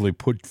supposedly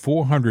put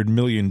 $400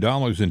 million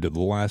into the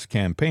last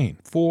campaign.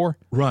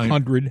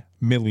 $400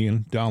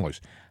 million.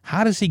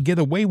 How does he get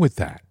away with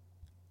that?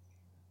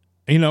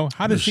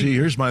 How does he? See,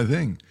 here's my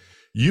thing.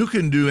 You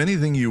can do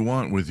anything you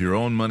want with your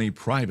own money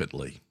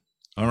privately.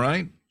 All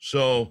right?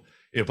 So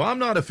if I'm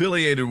not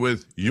affiliated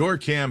with your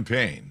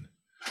campaign,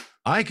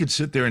 I could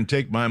sit there and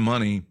take my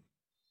money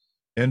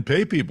and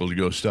pay people to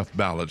go stuff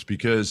ballots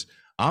because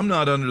I'm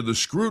not under the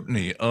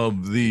scrutiny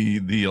of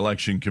the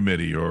election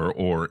committee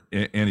or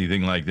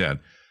anything like that.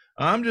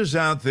 I'm just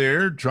out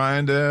there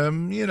trying to,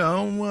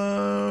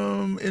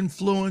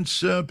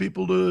 influence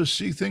people to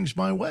see things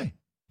my way.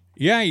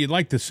 Yeah, you'd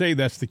like to say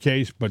that's the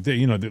case, but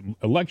the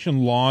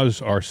election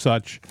laws are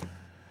such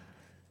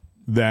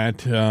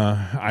that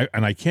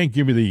I can't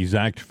give you the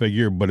exact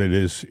figure, but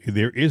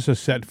there is a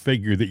set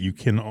figure that you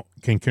can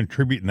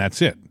contribute, and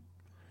that's it.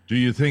 Do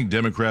you think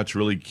Democrats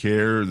really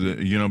care?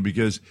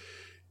 Because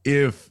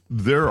if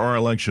there are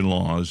election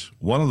laws,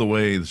 one of the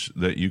ways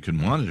that you can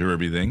monitor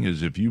everything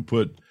is if you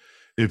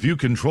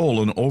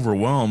control and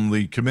overwhelm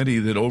the committee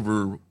that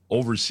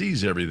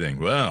oversees everything.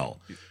 Well,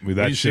 that's we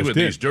see just what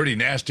these dirty,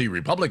 nasty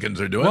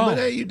Republicans are doing. Well, but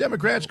hey, you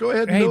Democrats, go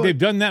ahead and Hey, do they've it.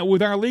 done that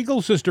with our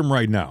legal system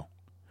right now.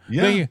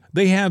 Yeah.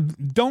 They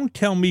have. Don't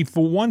tell me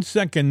for one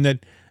second that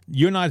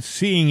you're not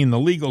seeing in the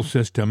legal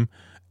system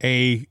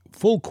a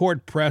full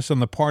court press on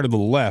the part of the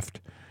left,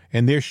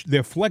 and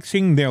they're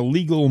flexing their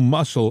legal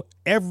muscle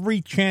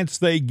every chance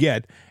they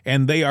get,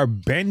 and they are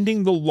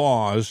bending the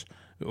laws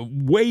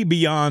way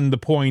beyond the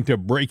point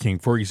of breaking.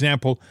 For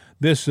example,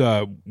 this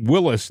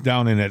Willis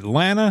down in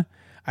Atlanta.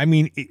 I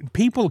mean,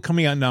 people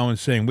coming out now and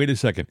saying, "Wait a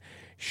second,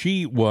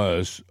 she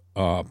was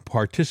a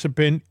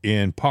participant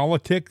in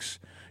politics.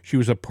 She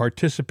was a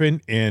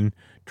participant in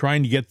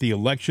trying to get the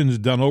elections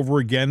done over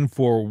again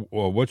for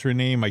what's her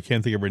name? I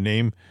can't think of her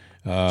name.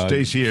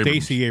 Stacey Abrams.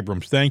 Stacey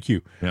Abrams. Thank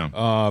you.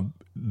 Yeah.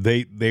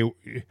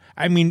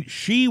 I mean,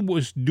 she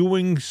was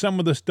doing some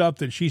of the stuff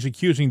that she's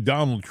accusing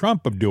Donald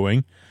Trump of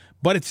doing,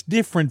 but it's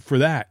different for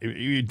that.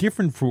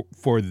 Different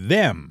for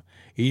them.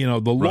 You know,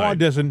 the law Right.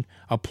 doesn't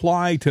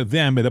apply to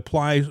them. It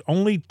applies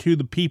only to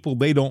the people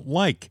they don't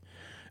like.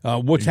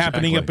 What's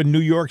happening up in New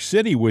York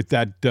City with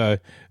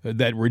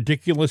that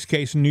ridiculous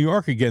case in New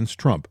York against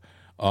Trump?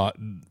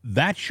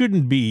 That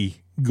shouldn't be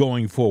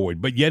going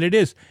forward, but yet it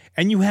is.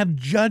 And you have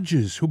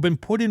judges who've been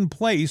put in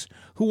place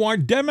who are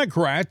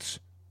Democrats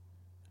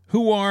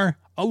who are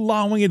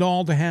allowing it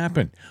all to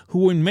happen,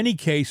 who in many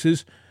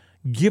cases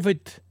give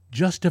it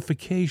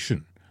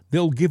justification.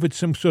 They'll give it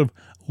some sort of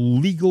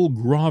legal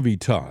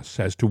gravitas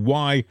as to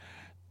why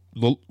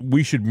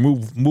we should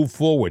move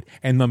forward.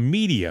 And the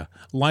media,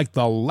 like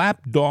the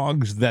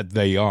lapdogs that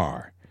they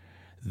are,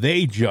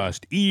 they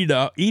just eat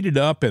it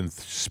up and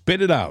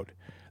spit it out.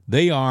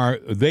 They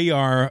are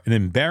an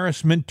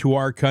embarrassment to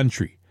our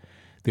country.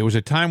 There was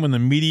a time when the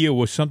media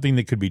was something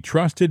that could be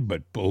trusted,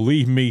 but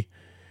believe me,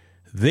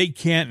 they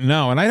can't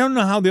now. And I don't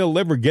know how they'll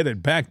ever get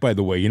it back, by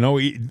the way. You know,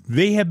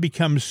 they have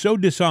become so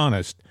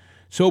dishonest,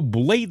 so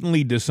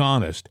blatantly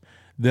dishonest,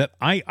 that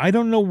I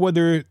don't know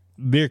whether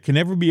there can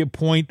ever be a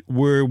point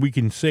where we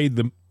can say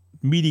the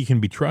media can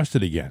be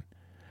trusted again,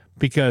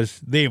 because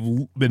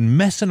they've been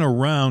messing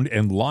around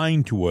and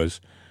lying to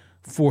us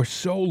for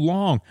so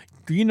long.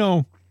 You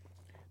know,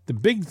 the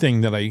big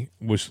thing that I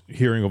was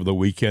hearing over the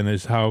weekend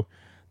is how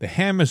the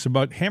hammer's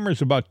about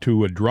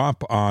to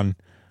drop on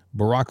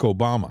Barack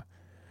Obama.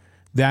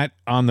 That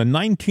on the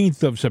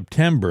 19th of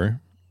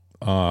September,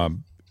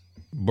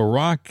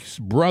 Barack's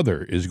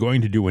brother is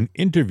going to do an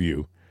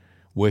interview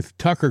with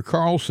Tucker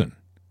Carlson.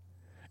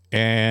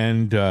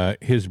 And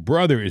his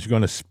brother is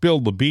going to spill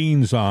the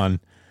beans on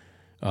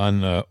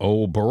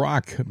old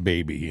Barack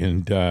baby,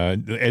 and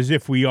as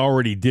if we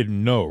already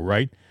didn't know,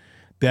 right?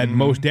 That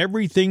most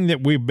everything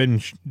that we've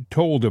been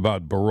told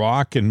about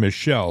Barack and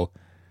Michelle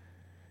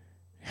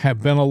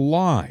have been a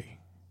lie,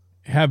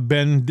 have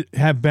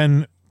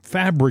been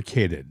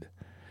fabricated,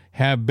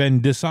 has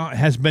been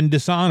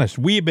dishonest.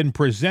 We have been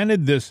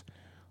presented this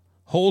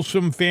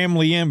wholesome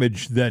family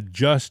image that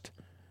just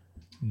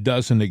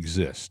doesn't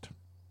exist.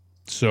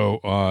 So,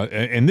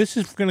 and this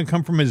is going to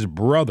come from his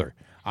brother.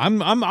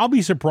 I'll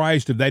be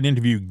surprised if that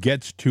interview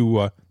gets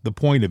to the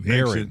point of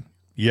airing.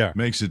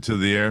 Makes it to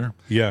the air.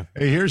 Yeah.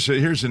 Hey, here's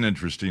an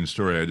interesting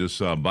story. I just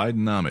saw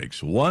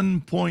Bidenomics.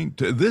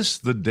 This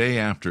the day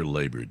after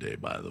Labor Day,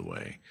 by the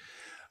way.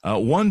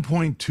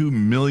 1.2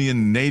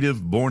 million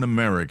native-born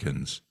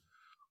Americans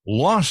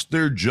lost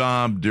their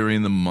job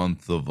during the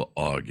month of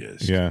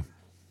August. Yeah.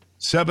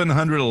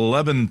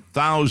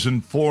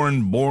 711,000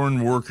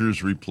 foreign-born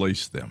workers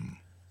replaced them.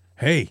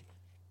 Hey,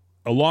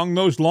 along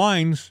those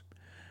lines,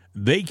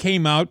 they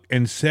came out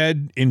and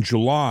said in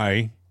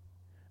July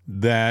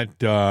that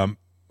the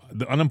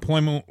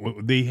unemployment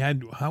they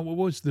had, what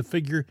was the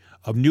figure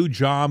of new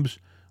jobs,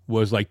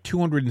 was like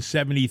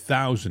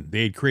 270,000.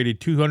 They had created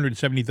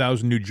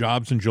 270,000 new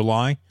jobs in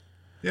July.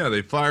 Yeah,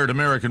 they fired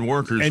American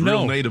workers, And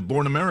real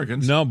native-born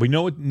Americans. No, but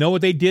know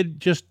what they did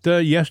just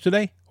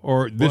yesterday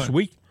or this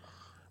week?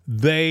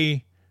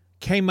 They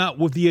came out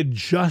with the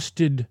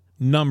adjusted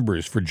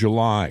numbers for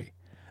July.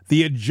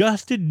 The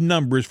adjusted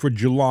numbers for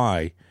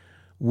July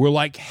were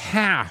like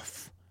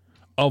half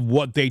of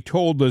what they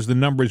told us the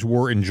numbers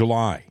were in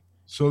July.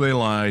 So they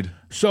lied.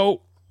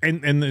 So,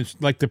 and it's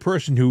like the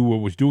person who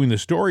was doing the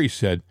story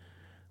said,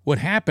 what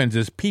happens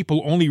is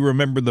people only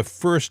remember the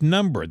first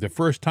number. The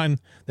first time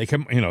they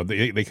come,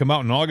 they come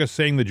out in August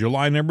saying the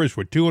July numbers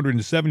were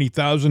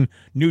 270,000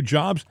 new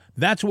jobs.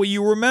 That's what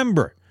you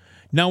remember.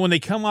 Now, when they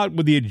come out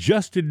with the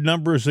adjusted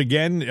numbers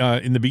again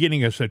in the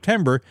beginning of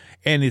September,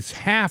 and it's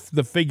half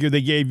the figure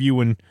they gave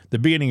you in the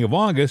beginning of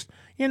August,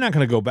 you're not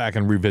going to go back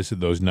and revisit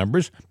those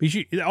numbers.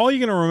 Because all you're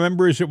going to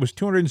remember is it was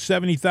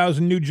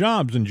 270,000 new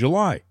jobs in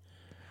July.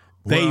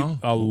 They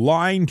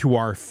align to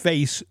our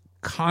face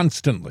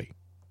constantly.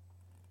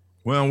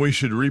 Well, we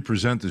should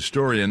represent the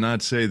story and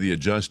not say the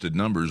adjusted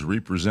numbers.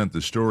 Represent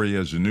the story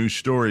as a new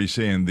story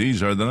saying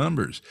these are the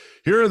numbers.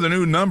 Here are the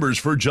new numbers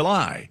for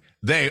July.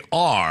 They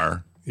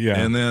are... Yeah.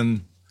 And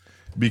then,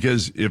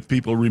 because if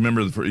people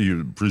remember,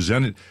 you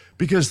present it,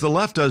 because the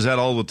left does that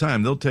all the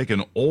time. They'll take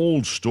an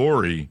old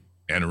story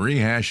and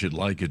rehash it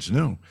like it's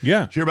new.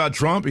 Yeah. Hear about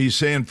Trump? He's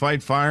saying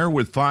fight fire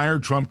with fire.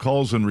 Trump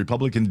calls on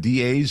Republican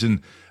DAs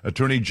and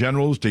attorney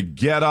generals to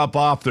get up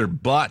off their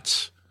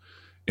butts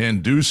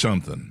and do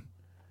something.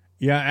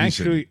 Yeah,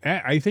 actually,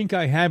 I think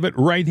I have it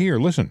right here.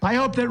 Listen. I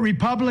hope that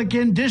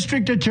Republican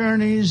district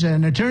attorneys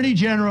and attorney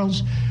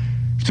generals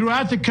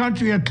throughout the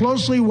country are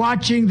closely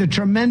watching the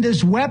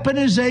tremendous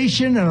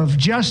weaponization of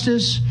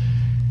justice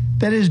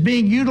that is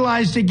being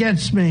utilized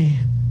against me.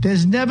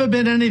 There's never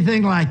been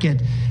anything like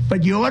it.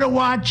 But you ought to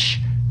watch,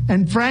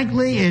 and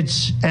frankly,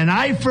 it's an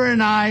eye for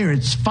an eye, or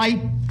it's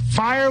fight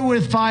fire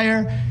with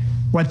fire.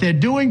 What they're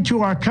doing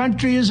to our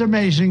country is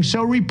amazing.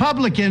 So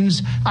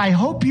Republicans, I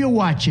hope you're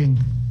watching.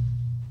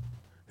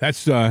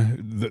 That's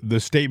the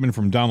statement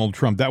from Donald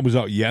Trump. That was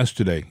out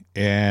yesterday.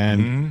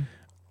 And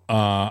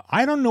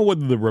I don't know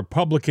whether the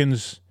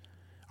Republicans,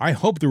 I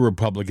hope the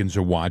Republicans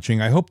are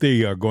watching. I hope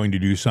they are going to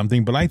do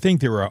something. But I think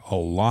there are a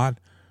lot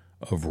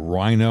of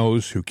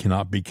rhinos who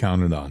cannot be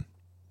counted on.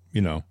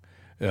 You know,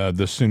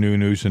 the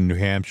Sununu's in New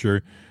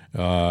Hampshire,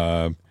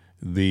 the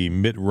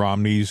Mitt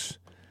Romneys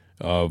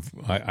of,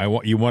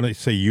 you want to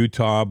say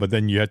Utah, but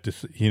then you have to,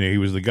 he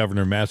was the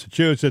governor of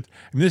Massachusetts.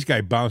 And this guy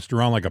bounced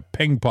around like a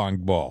ping pong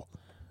ball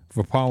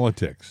for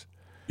politics.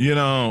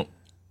 I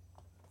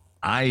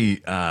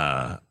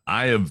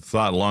have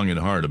thought long and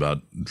hard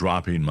about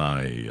dropping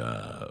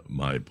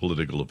my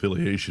political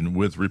affiliation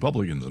with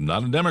Republicans. I'm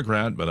not a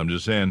Democrat, but I'm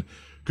just saying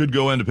could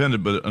go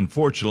independent. But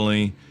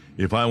unfortunately,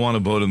 if I want to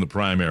vote in the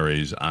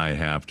primaries, I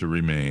have to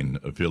remain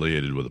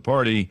affiliated with a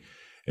party,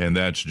 and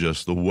that's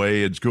just the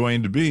way it's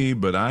going to be.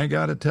 But I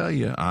got to tell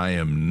you, I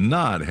am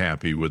not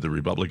happy with the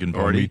Republican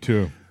Party. Me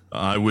too.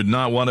 I would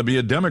not want to be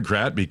a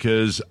Democrat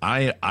because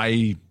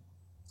I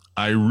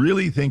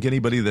really think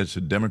anybody that's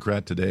a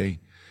Democrat today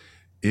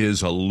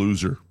is a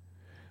loser.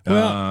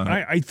 Well,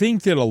 I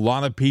think that a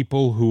lot of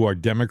people who are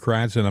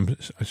Democrats, and I'm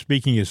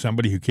speaking as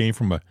somebody who came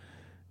from a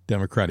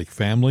Democratic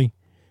family,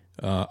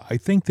 I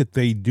think that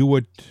they do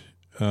it.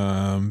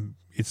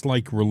 It's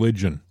like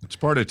religion. It's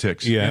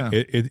politics. Yeah.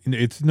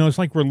 It's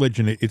like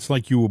religion. It's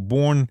like you were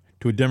born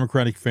to a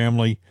Democratic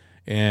family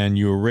and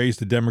you were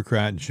raised a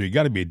Democrat, and so you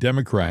got to be a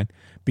Democrat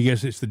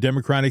because it's the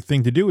Democratic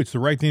thing to do. It's the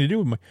right thing to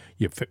do.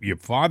 Your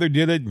father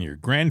did it and your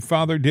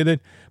grandfather did it,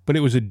 but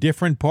it was a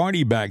different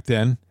party back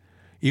then.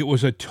 It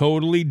was a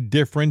totally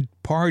different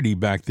party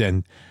back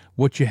then.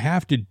 What you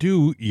have to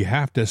do, you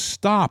have to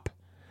stop,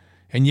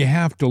 and you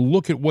have to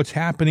look at what's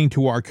happening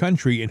to our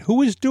country and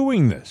who is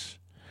doing this.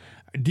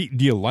 Do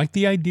you like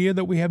the idea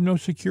that we have no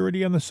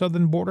security on the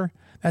southern border?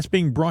 That's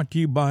being brought to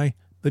you by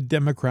the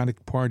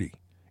Democratic Party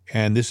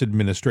and this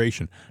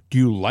administration. Do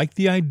you like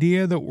the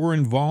idea that we're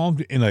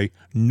involved in a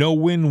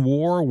no-win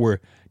war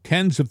where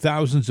tens of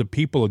thousands of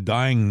people are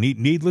dying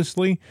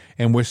needlessly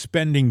and we're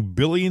spending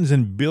billions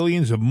and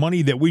billions of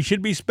money that we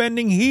should be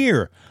spending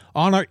here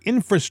on our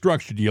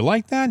infrastructure? Do you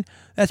like that?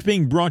 That's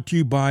being brought to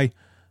you by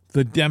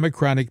the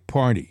Democratic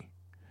Party.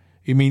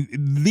 I mean,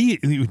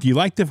 do you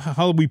like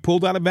how we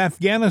pulled out of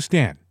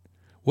Afghanistan?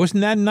 Wasn't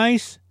that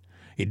nice?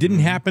 It didn't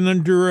happen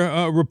under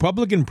a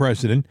Republican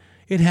president.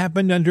 It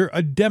happened under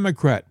a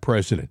Democrat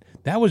president.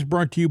 That was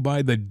brought to you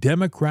by the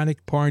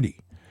Democratic Party.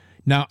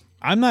 Now,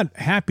 I'm not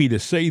happy to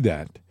say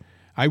that.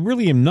 I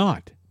really am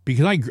not,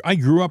 because I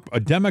grew up a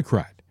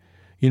Democrat.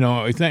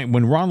 I think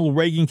when Ronald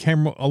Reagan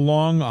came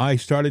along, I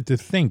started to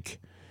think,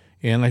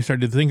 and I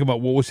started to think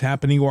about what was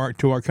happening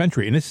to our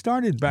country. And it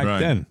started back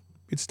then.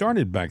 It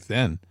started back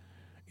then.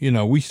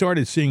 We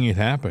started seeing it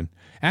happen.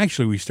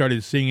 Actually, we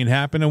started seeing it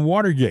happen in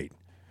Watergate.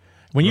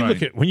 When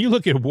you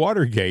look at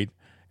Watergate,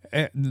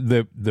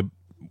 the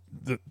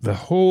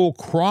whole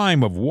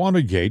crime of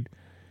Watergate,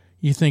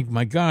 you think,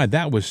 my God,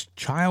 that was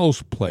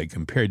child's play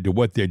compared to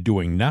what they're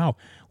doing now.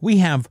 We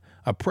have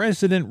a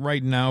president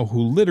right now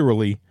who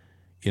literally,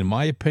 in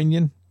my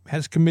opinion,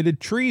 has committed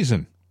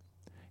treason.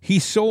 He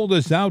sold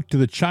us out to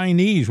the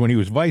Chinese when he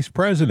was vice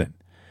president.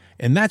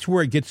 And that's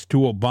where it gets to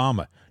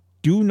Obama.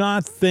 Do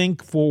not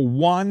think for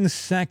 1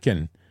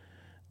 second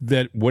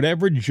that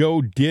whatever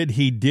Joe did,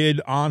 he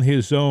did on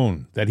his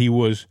own, that he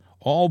was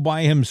all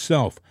by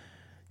himself.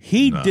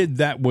 He did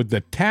that with the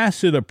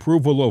tacit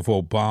approval of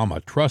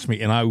Obama. Trust me,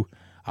 and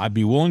I'd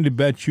be willing to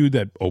bet you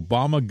that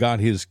Obama got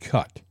his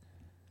cut.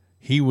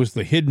 He was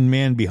the hidden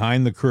man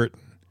behind the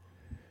curtain.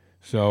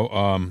 So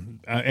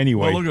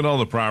anyway. Well, look at all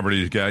the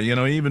properties, guy.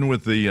 Even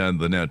with the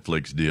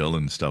Netflix deal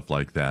and stuff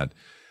like that,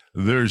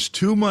 there's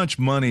too much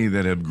money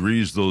that have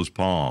greased those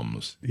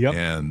palms. Yep.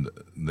 And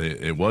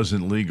it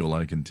wasn't legal,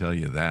 I can tell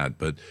you that.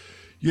 But,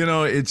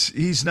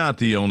 he's not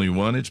the only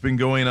one. It's been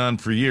going on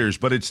for years.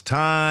 But it's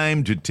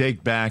time to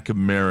take back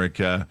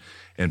America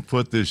and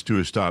put this to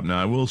a stop.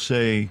 Now, I will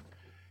say,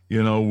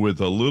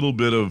 with a little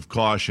bit of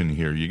caution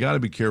here, you got to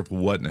be careful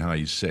what and how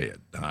you say it.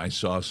 I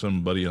saw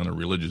somebody on a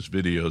religious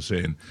video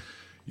saying,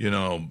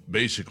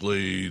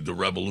 basically the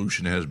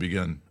revolution has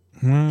begun.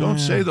 Don't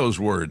say those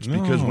words,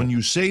 because when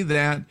you say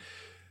that,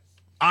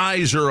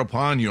 eyes are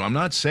upon you. I'm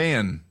not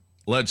saying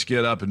let's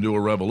get up and do a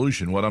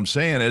revolution. What I'm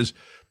saying is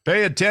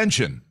pay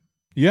attention.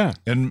 Yeah.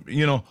 And,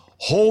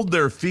 hold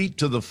their feet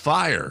to the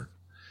fire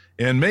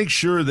and make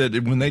sure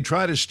that when they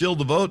try to steal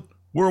the vote,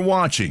 we're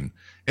watching.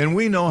 And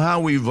we know how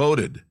we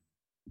voted.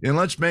 And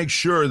let's make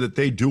sure that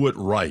they do it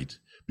right.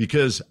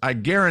 Because I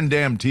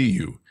guarantee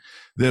you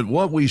that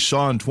what we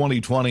saw in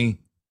 2020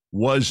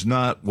 was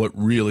not what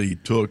really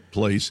took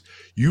place.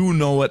 You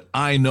know it,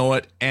 I know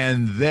it,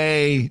 and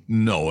they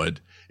know it.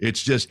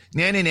 It's just,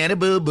 na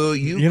boo boo,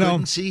 you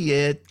couldn't see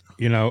it.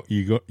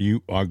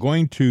 You are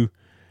going to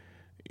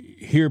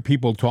hear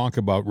people talk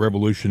about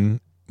revolution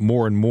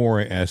more and more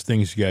as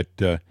things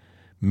get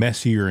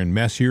messier and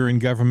messier in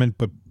government.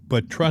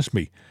 But trust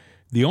me,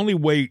 the only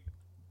way,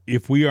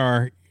 if we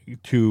are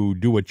to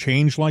do a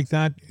change like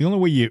that, the only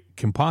way you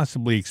can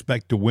possibly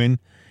expect to win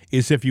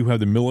is if you have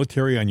the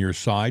military on your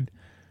side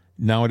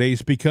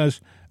nowadays,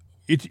 because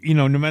it's,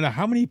 no matter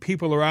how many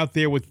people are out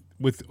there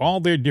with all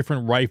their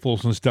different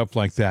rifles and stuff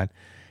like that,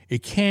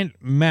 it can't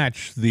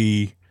match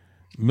the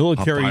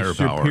military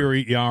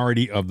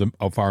superiority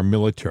of our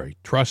military.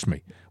 Trust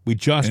me. We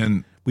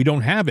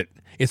don't have it.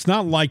 It's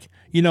not like,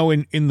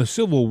 in the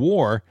Civil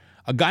War,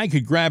 a guy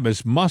could grab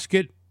his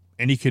musket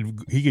and he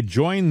could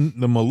join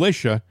the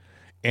militia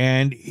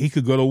and he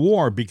could go to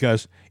war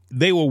because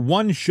they were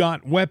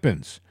one-shot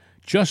weapons,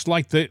 just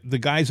like the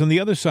guys on the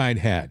other side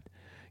had.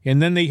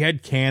 And then they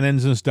had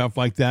cannons and stuff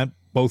like that.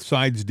 Both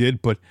sides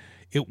did, but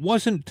it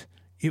wasn't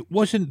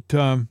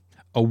a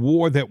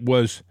war that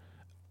was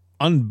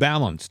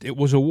unbalanced. It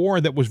was a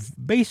war that was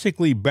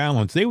basically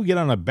balanced. They would get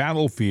on a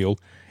battlefield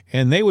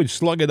and they would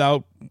slug it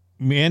out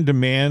man to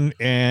man,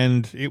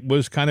 and it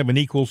was kind of an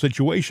equal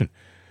situation.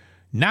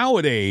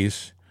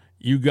 Nowadays,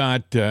 you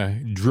got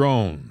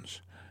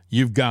drones.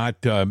 You've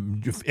got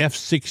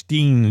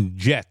F-16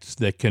 jets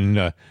that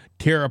can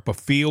tear up a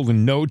field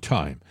in no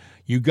time.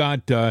 You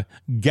got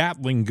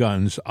Gatling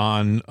guns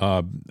on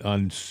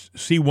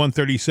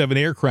C-137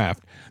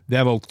 aircraft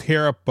that'll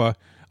tear up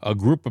a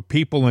group of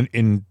people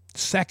in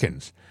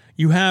seconds.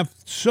 You have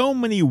so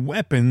many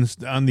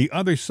weapons on the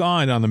other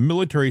side, on the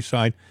military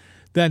side,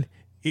 that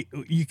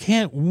you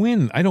can't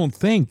win, I don't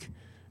think,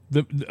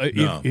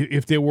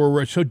 if there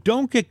were. So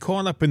don't get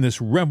caught up in this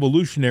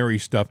revolutionary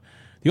stuff.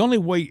 The only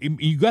way,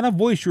 you got to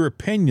voice your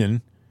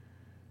opinion.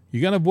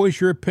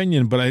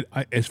 But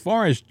as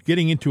far as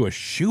getting into a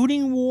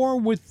shooting war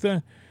with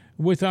our,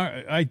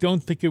 I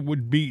don't think it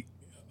would be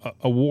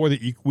a war that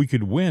we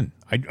could win.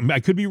 I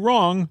could be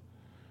wrong.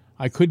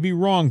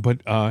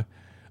 But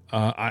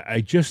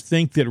I just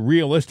think that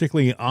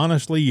realistically,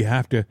 honestly, you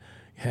have to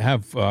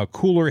have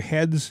cooler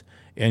heads,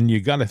 and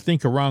you got to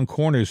think around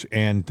corners.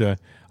 And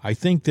I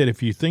think that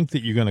if you think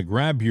that you're going to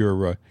grab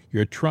your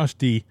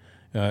trusty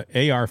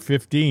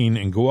AR-15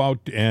 and go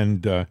out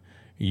and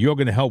you're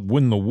going to help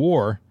win the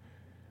war,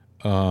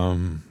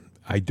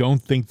 I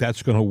don't think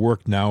that's going to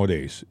work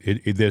nowadays.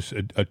 There's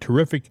a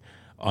terrific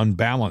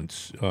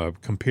unbalance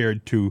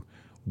compared to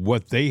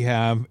what they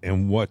have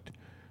and what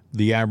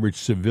the average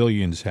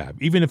civilians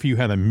have. Even if you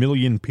had 1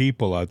 million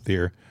people out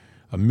there,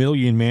 1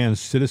 million-man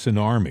citizen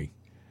army,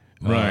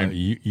 right?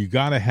 You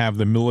got to have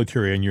the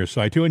military on your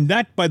side too. And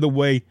that, by the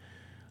way,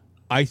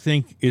 I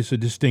think is a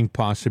distinct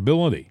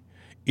possibility.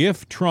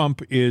 If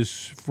Trump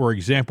is, for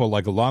example,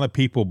 like a lot of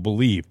people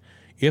believe,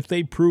 if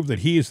they prove that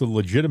he is the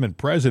legitimate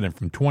president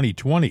from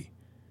 2020,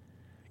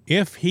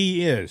 if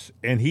he is,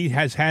 and he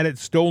has had it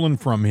stolen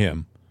from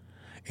him,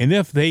 and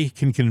if they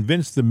can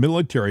convince the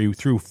military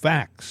through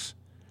facts,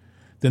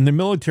 then the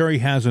military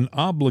has an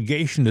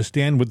obligation to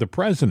stand with the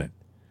president.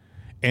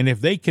 And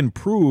if they can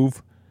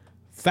prove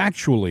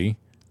factually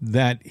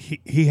that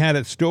he had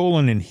it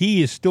stolen and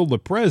he is still the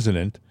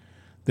president,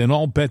 then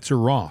all bets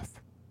are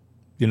off.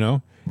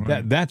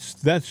 Right.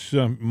 That's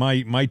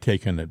my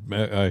take on it.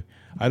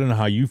 I don't know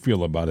how you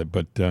feel about it,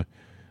 but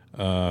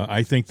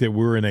I think that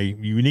we're in a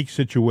unique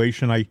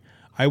situation.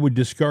 I would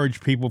discourage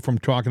people from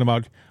talking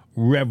about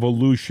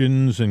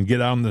revolutions and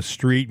get out on the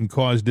street and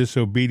cause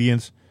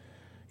disobedience.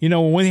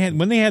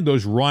 When they had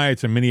those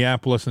riots in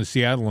Minneapolis and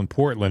Seattle and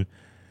Portland,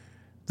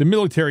 the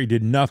military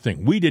did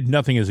nothing. We did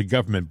nothing as a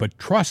government. But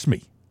trust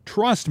me,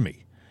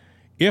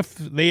 if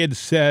they had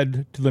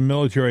said to the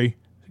military,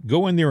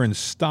 go in there and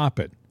stop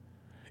it,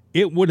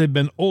 it would have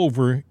been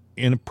over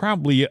in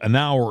probably an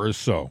hour or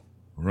so.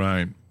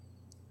 Right.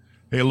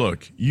 Hey,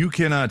 look, you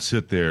cannot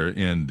sit there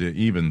and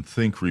even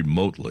think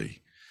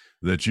remotely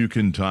that you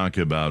can talk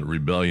about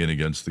rebellion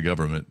against the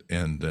government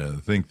and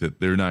think that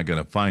they're not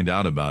going to find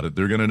out about it.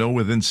 They're going to know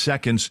within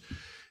seconds.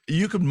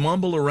 You could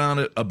mumble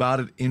around about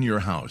it in your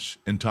house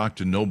and talk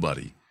to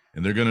nobody,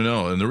 and they're going to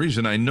know. And the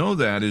reason I know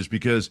that is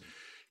because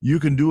you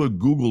can do a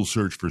Google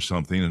search for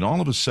something, and all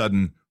of a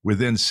sudden,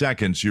 within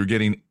seconds, you're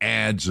getting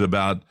ads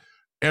about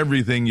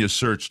everything you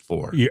searched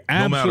for,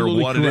 no matter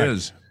what correct. It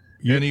is.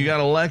 And you got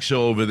Alexa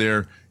over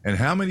there, and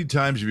how many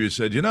times have you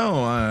said,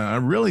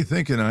 I'm really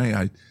thinking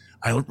I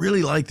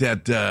really like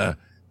that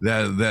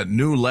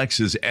new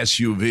Lexus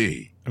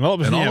SUV. And all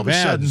of a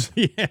sudden,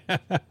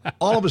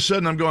 all of a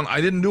sudden, I'm going, I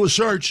didn't do a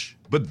search,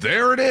 but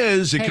there it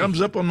is. It comes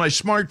up on my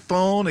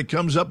smartphone. It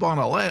comes up on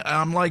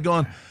I'm like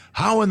going,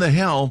 how in the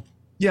hell?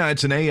 Yeah,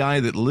 it's an AI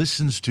that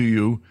listens to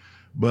you,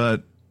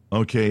 but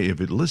okay, if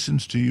it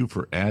listens to you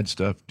for ad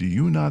stuff, do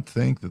you not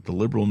think that the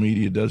liberal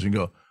media doesn't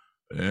go,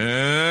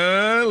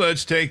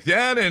 let's take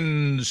that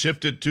and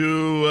shift it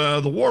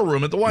to the war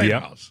room at the White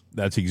House?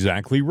 That's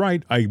exactly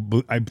right.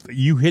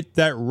 You hit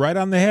that right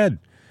on the head.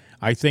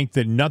 I think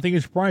that nothing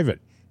is private.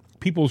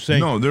 People say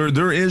no.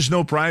 There is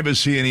no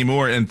privacy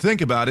anymore. And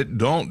think about it.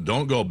 Don't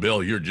go,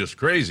 Bill. You're just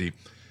crazy.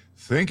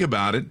 Think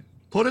about it.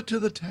 Put it to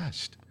the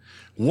test.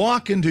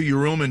 Walk into your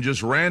room and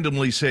just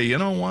randomly say, you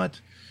know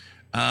what?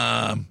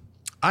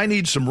 I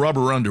need some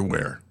rubber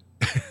underwear.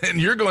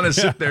 And you're going to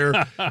sit there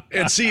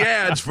and see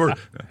ads for,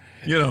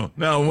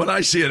 now when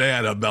I see an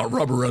ad about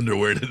rubber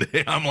underwear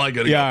today, I'm like,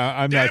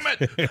 damn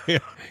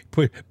it.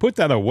 Put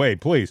that away,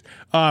 please.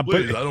 Please, I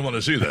don't want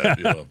to see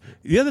that.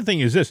 The other thing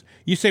is this.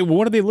 You say, well,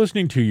 what are they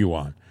listening to you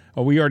on?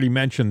 Oh, we already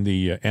mentioned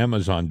the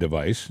Amazon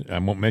device. I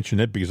won't mention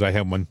it because I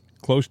have one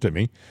close to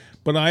me.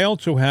 But I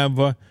also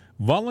have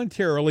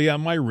voluntarily on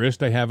my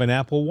wrist, I have an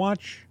Apple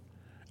Watch.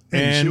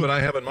 And you see what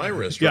I have on my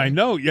wrist, right? Yeah, I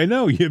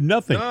know. You have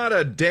nothing. Not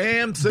a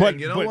damn thing. But,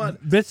 you know what?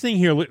 This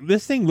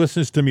thing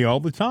listens to me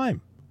all the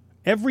time.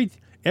 Every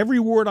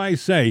word I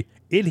say,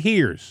 it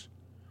hears.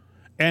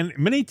 And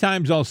many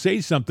times I'll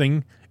say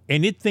something,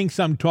 and it thinks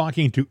I'm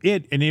talking to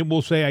it, and it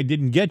will say, I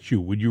didn't get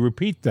you. Would you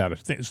repeat that? Or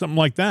something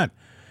like that.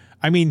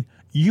 I mean,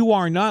 you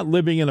are not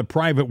living in a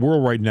private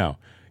world right now.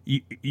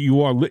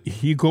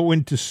 You go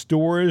into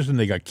stores, and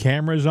they got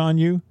cameras on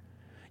you.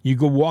 You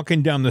go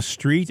walking down the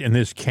street, and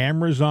there's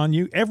cameras on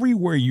you.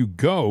 Everywhere you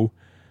go,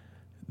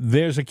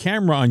 there's a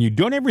camera on you.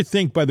 Don't ever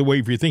think, by the way,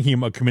 if you're thinking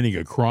about committing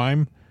a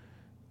crime,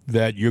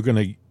 that you're going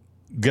to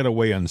get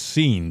away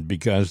unseen,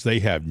 because they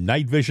have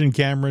night vision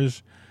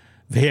cameras.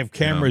 They have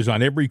cameras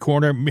on every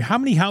corner. How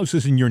many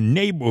houses in your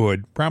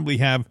neighborhood probably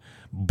have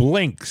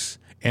blinks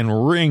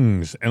and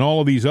rings and all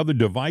of these other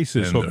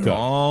devices hooked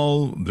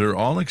up? They're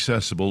all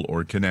accessible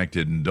or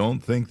connected, and don't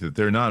think that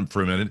they're not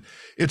for a minute.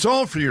 It's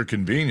all for your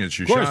convenience.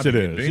 Your shopping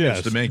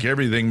convenience to make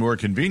everything more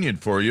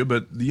convenient for you.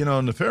 But,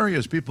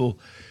 nefarious people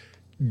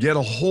get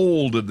a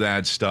hold of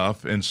that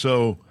stuff, and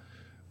so...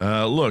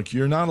 look,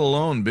 you're not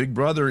alone. Big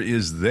Brother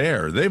is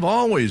there. They've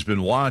always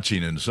been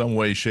watching in some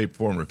way, shape,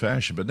 form, or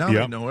fashion, but now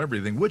they know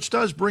everything, which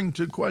does bring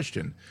to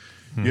question,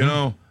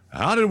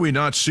 how did we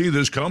not see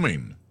this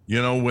coming?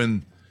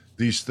 When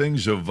these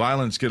things of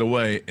violence get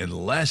away,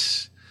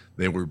 unless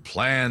they were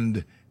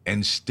planned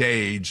and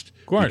staged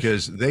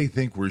because they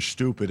think we're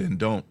stupid and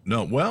don't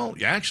know. Well,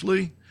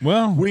 actually,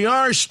 we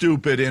are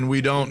stupid and we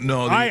don't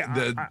know.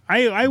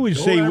 I would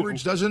say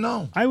average doesn't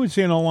know. I would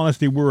say, in all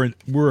honesty,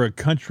 we're a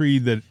country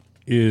that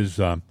is,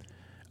 I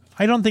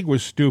don't think we're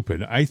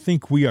stupid. I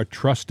think we are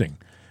trusting.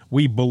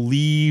 We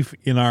believe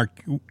in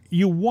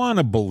you want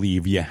to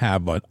believe you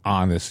have an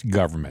honest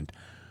government.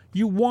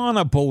 You want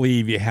to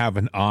believe you have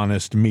an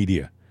honest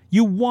media.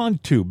 You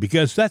want to,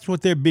 because that's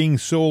what they're being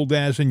sold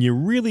as, and you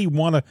really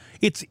want to.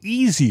 It's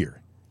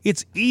easier.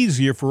 It's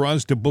easier for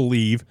us to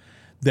believe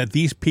that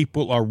these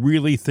people are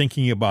really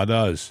thinking about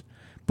us.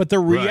 But the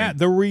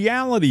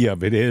reality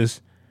of it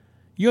is,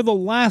 you're the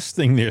last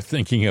thing they're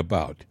thinking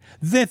about.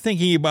 They're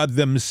thinking about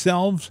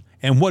themselves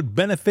and what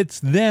benefits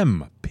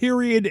them.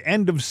 Period.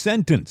 End of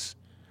sentence.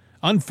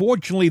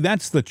 Unfortunately,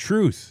 that's the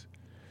truth.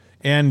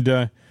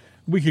 And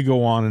we could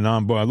go on and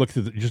on, but I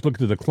just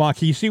looked at the clock.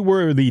 Can you see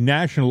where the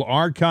National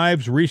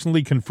Archives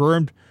recently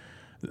confirmed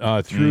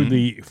through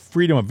the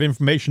Freedom of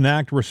Information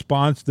Act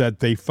response that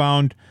they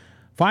found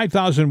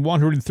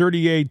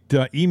 5,138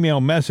 email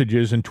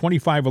messages and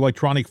 25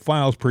 electronic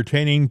files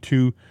pertaining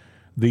to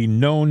the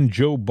known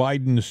Joe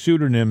Biden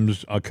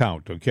pseudonyms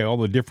account. Okay, all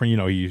the different,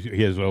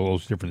 he has all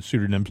those different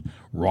pseudonyms,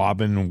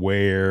 Robin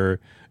Ware,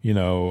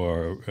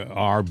 or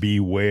R.B.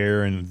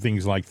 Ware and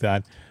things like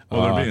that.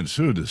 Well, they're being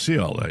sued to see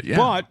all that, yeah.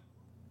 But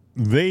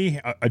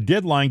a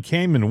deadline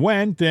came and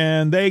went,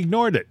 and they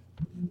ignored it.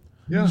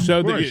 Yeah,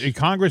 so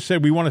Congress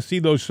said, we want to see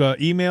those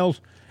emails,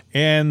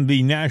 and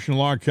the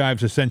National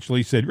Archives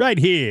essentially said, right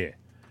here.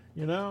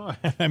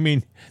 I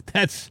mean,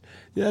 that's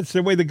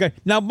the way the guy.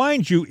 Now,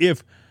 mind you,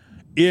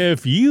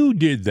 if you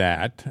did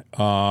that,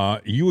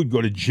 you would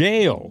go to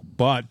jail.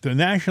 But the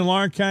National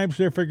Archives,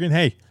 they're figuring,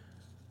 hey,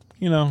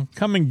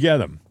 come and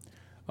get him.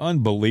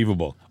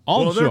 Unbelievable.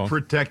 Also, they're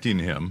protecting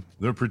him.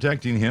 They're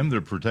protecting him.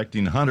 They're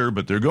protecting Hunter,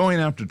 but they're going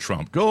after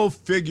Trump. Go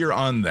figure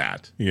on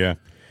that. Yeah.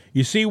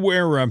 You see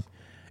where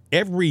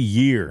every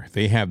year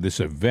they have this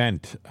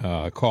event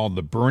called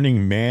the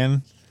Burning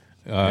Man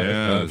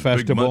Festival.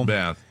 Big mud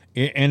bath.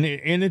 And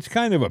it's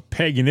kind of a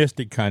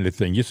paganistic kind of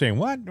thing. You're saying,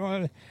 what?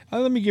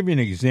 Let me give you an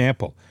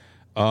example.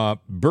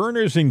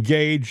 Burners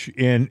engage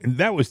in,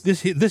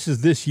 this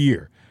is this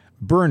year.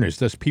 Burners,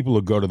 that's people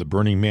who go to the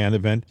Burning Man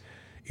event,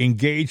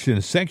 engaged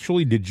in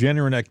sexually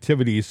degenerate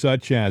activities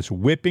such as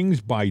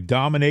whippings by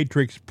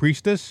dominatrix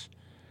priestess,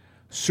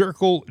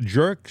 circle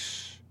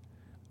jerks,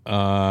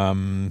 how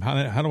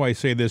do I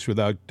say this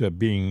without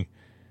being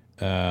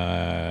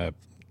male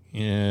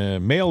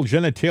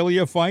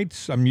genitalia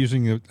fights? I'm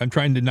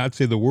trying to not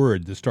say the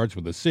word that starts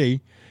with a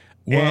C.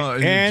 Well,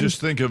 and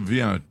just think of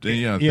think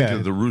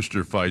of the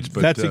rooster fights.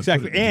 But that's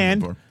exactly.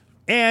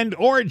 and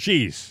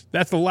orgies.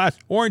 That's the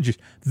last orgies.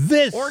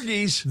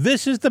 Orgies.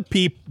 These are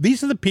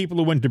the people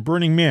who went to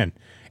Burning Man,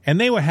 and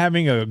they were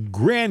having a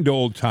grand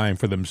old time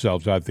for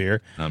themselves out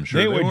there. I'm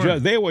sure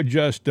they were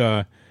just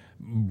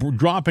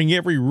dropping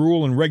every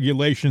rule and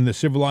regulation the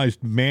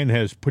civilized man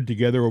has put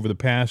together over the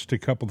past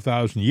couple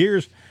thousand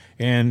years,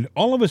 and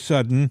all of a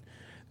sudden,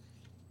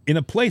 in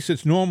a place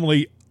that's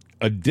normally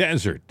a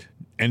desert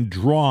and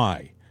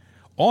dry,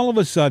 all of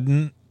a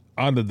sudden,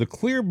 out of the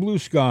clear blue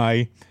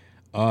sky,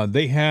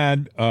 they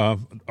had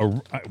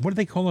what do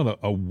they call it?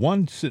 A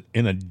once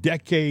in a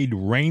decade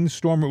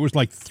rainstorm. It was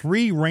like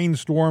 3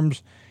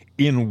 rainstorms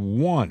in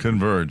one.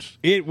 Converged.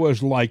 It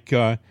was like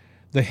the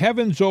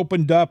heavens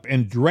opened up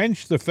and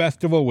drenched the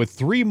festival with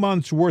 3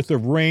 months worth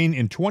of rain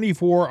in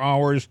 24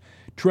 hours,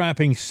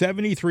 trapping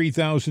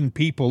 73,000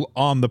 people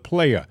on the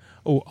playa.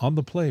 Oh, on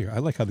the playa. I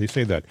like how they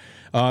say that.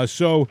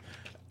 So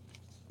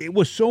it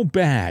was so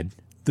bad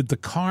that the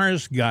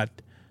cars got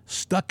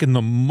stuck in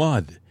the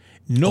mud.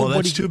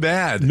 That's too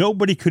bad.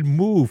 Nobody could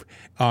move.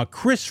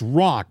 Chris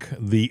Rock,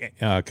 the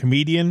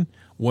comedian,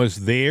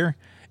 was there,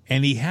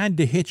 and he had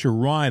to hitch a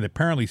ride.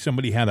 Apparently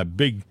somebody had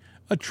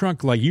a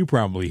truck like you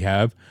probably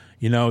have,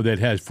 that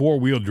has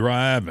 4-wheel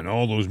drive and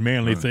all those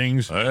manly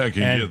things. I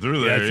can get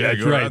through there.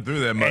 That's go right. right through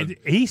that mud.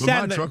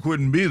 My truck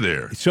wouldn't be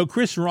there. So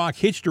Chris Rock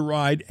hitched a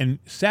ride and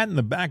sat in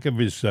the back of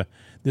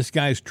this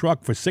guy's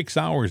truck for 6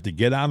 hours to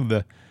get out of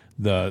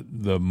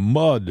the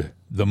mud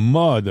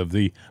of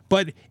the.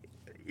 But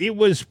it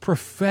was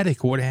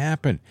prophetic what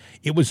happened.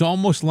 It was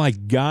almost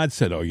like God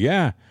said, "Oh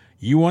yeah,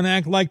 you want to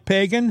act like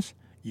pagans?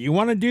 You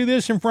want to do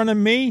this in front of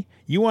me?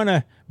 You want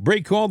to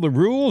break all the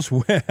rules?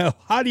 Well,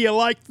 how do you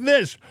like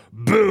this?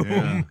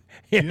 Boom."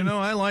 Yeah.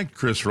 I liked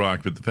Chris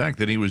Rock, but the fact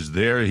that he was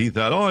there, he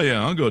thought, "Oh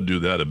yeah, I'll go do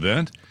that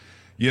event."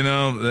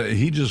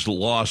 He just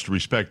lost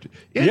respect.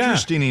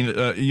 Interestingly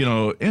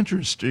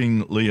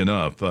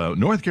enough,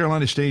 North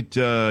Carolina State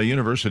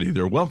University,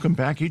 their welcome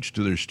package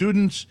to their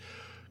students,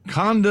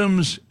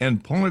 condoms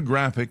and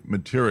pornographic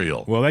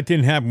material. Well, that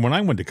didn't happen when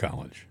I went to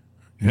college.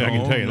 I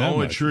can tell you that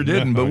much. It sure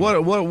didn't. But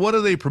what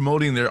are they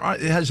promoting there?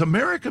 Has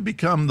America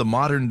become the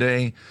modern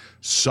day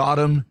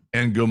Sodom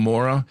and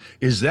Gomorrah?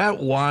 Is that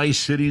why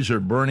cities are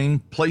burning,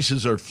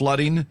 places are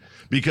flooding?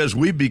 Because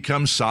we've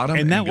become Sodom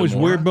and Gomorrah? And that was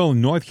where, Bill,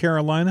 North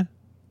Carolina?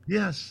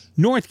 Yes.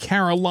 North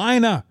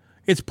Carolina.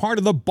 It's part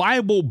of the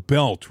Bible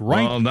Belt,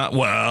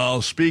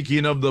 right?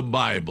 Speaking of the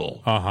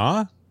Bible.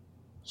 Uh-huh.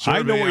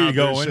 I know where you're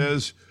going.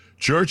 Says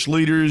church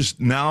leaders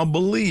now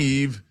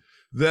believe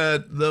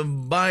that the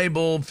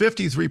Bible,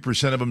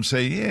 53% of them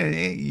say,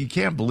 you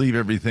can't believe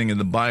everything in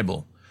the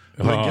Bible.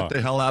 Get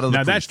the hell out of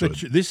the priesthood.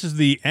 This is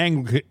the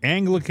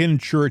Anglican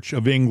Church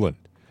of England.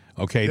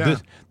 Okay, yeah.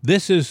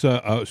 This is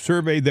a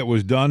survey that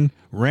was done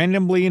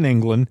randomly in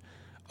England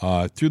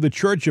through the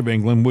Church of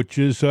England, which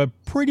is a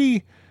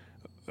pretty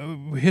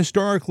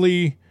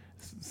historically,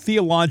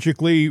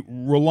 theologically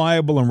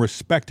reliable and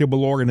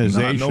respectable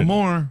organization.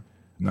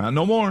 Not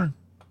no more.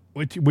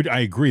 Which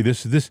I agree.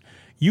 This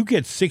you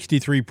get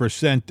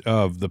 63%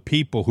 of the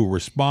people who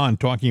respond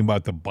talking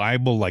about the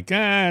Bible like,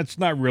 it's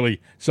not really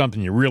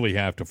something you really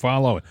have to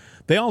follow.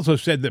 They also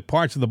said that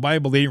parts of the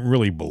Bible they didn't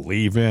really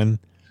believe in,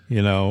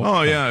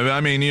 Oh, yeah.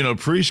 I mean,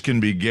 priests can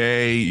be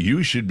gay.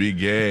 You should be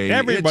gay.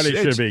 Everybody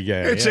should be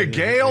gay. It's a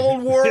gay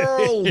old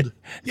world.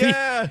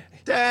 Yeah.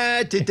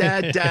 Da, da,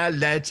 da, da,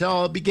 let's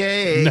all be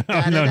gay.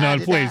 No,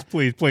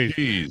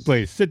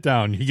 please, sit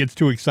down. He gets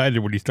too excited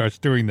when he starts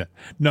doing that.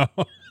 No.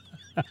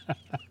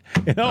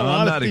 I'm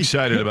not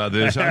excited about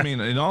this. I mean,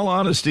 in all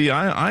honesty,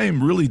 I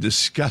am really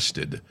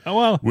disgusted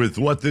with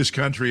what this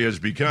country has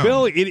become.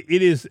 Bill, it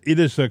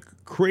is a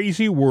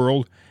crazy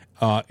world.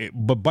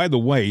 But by the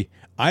way,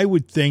 I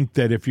would think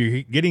that if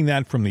you're getting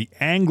that from the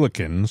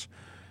Anglicans,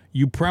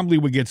 you probably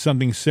would get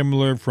something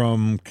similar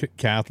from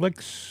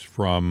Catholics,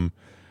 from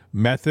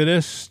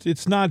Methodists.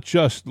 It's not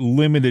just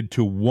limited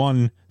to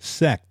one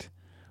sect,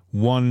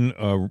 one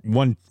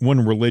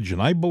religion.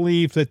 I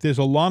believe that there's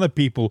a lot of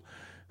people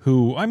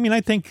who,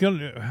 I think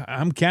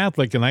I'm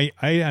Catholic, and I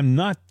am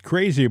not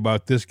crazy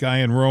about this guy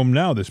in Rome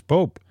now, this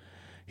Pope.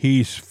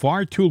 He's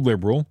far too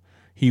liberal.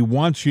 He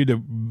wants you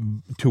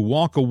to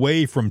walk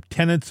away from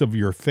tenets of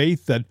your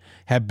faith that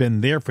have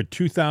been there for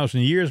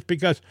 2,000 years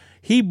because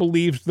he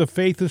believes the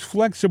faith is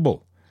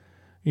flexible.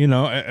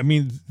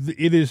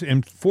 It is,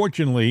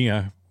 unfortunately,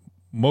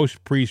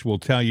 most priests will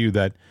tell you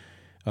that,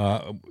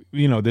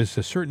 there's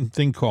a certain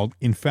thing called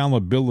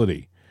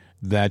infallibility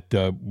that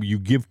you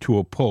give to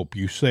a pope.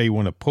 You say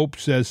when a pope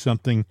says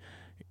something,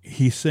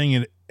 he's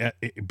saying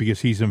it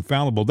because he's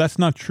infallible. That's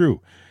not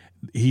true.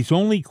 He's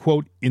only,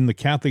 quote, in the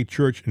Catholic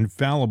Church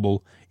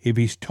infallible if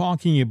he's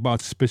talking about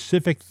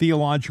specific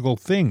theological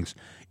things.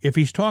 If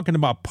he's talking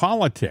about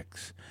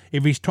politics,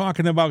 if he's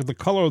talking about the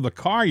color of the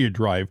car you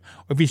drive,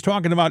 if he's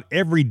talking about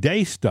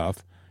everyday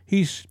stuff,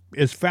 he's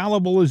as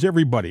fallible as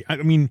everybody. I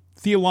mean,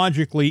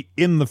 theologically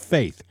in the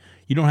faith.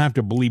 You don't have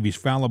to believe he's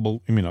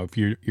fallible. If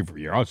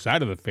you're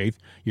outside of the faith,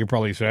 you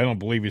probably say, I don't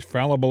believe he's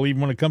fallible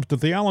even when it comes to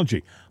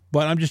theology.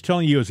 But I'm just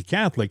telling you as a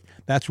Catholic,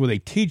 that's what they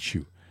teach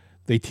you.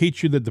 They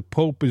teach you that the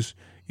Pope is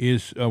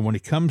is when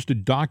it comes to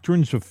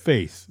doctrines of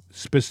faith,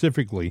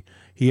 specifically,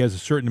 he has a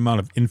certain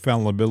amount of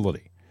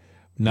infallibility.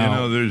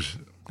 Now, there's...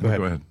 Go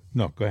ahead.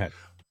 No, go ahead.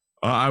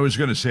 I was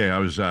going to say,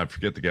 I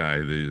forget the guy,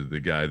 the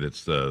guy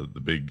that's the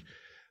big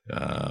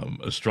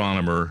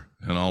astronomer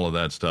and all of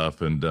that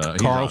stuff. And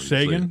Carl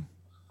Sagan?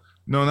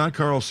 No, not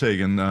Carl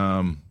Sagan.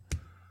 He's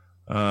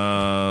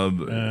a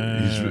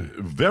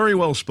very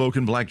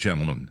well-spoken black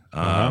gentleman.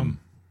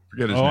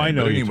 Forget his name. I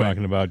know who you're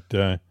talking about.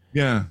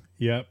 Yeah.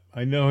 Yep,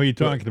 I know who you're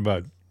talking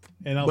about.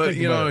 And I'll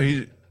think about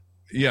it.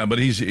 He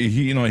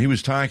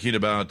was talking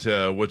about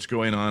what's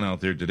going on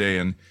out there today,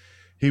 and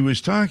he was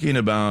talking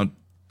about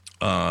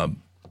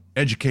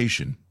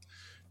education.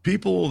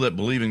 People that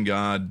believe in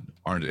God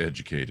aren't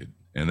educated,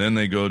 and then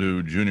they go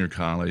to junior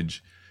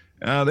college.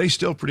 They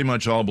still pretty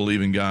much all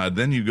believe in God.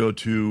 Then you go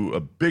to a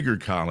bigger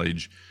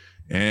college,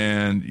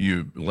 and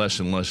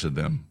less and less of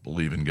them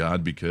believe in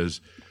God,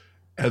 because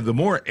the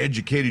more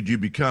educated you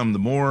become, the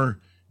more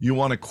you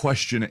want to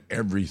question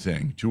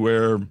everything, to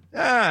where,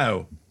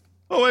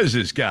 who is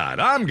this God?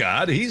 I'm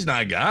God. He's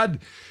not God.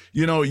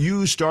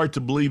 You start to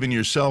believe in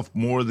yourself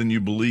more than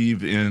you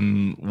believe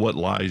in what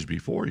lies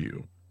before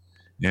you.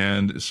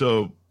 And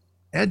so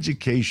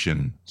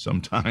education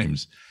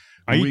sometimes,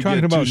 Are you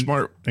talking about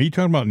smart. Are you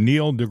talking about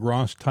Neil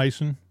deGrasse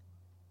Tyson?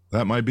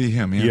 That might be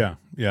him, Yeah,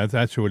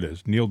 that's who it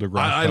is, Neil deGrasse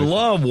I Tyson.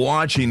 love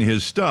watching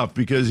his stuff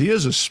because he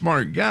is a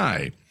smart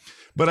guy.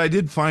 But I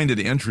did find it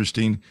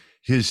interesting,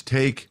 his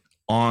take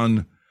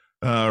on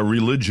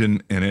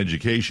religion and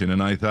education.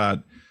 And I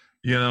thought,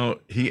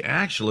 he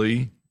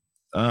actually,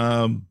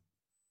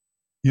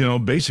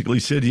 basically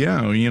said,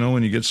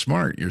 when you get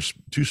smart, you're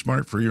too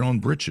smart for your own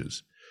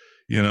britches.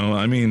 I don't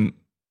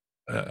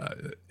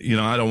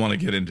want to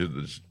get into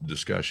this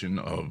discussion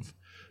of,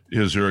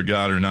 is there a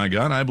God or not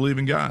God? I believe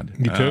in God.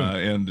 Me too.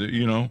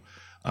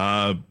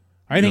 I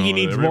think he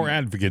needs more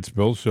advocates,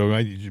 Bill. So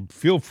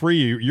feel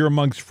free. You're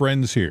amongst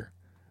friends here.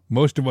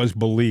 Most of us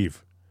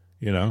believe,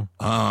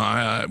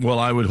 I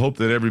would hope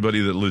that everybody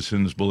that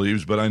listens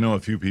believes, but I know a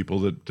few people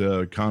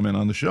that comment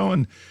on the show.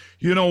 And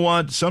you know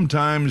what?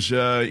 Sometimes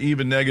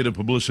even negative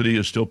publicity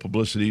is still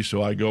publicity.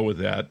 So I go with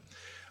that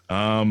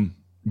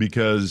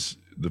because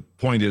the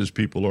point is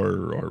people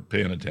are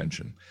paying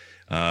attention.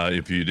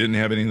 If you didn't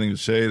have anything to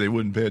say, they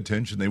wouldn't pay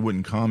attention. They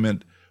wouldn't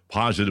comment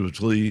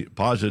positively,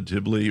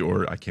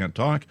 or I can't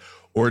talk,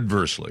 or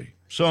adversely.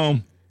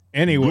 So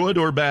anyway, good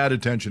or bad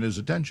attention is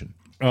attention.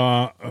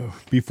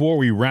 Before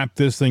we wrap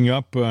this thing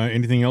up,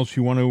 anything else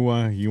you want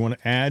to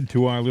add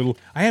to our little?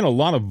 I had a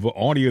lot of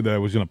audio that I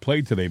was going to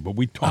play today, but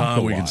we talked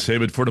a lot. We can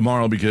save it for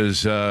tomorrow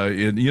because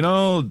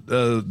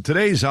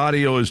today's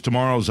audio is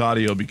tomorrow's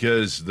audio,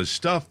 because the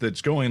stuff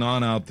that's going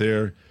on out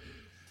there,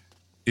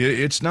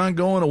 it's not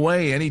going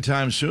away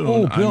anytime soon.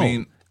 Oh,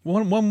 Bill,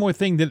 one more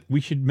thing that we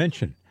should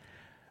mention.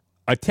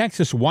 A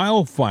Texas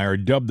wildfire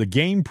dubbed the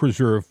Game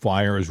Preserve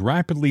Fire is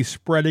rapidly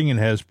spreading and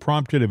has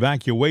prompted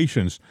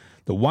evacuations.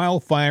 The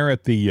wildfire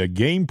at the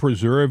Game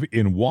Preserve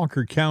in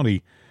Walker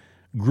County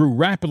grew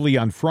rapidly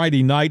on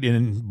Friday night,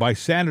 and by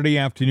Saturday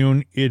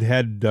afternoon, it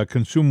had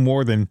consumed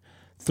more than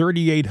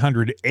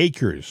 3,800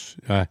 acres.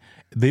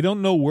 They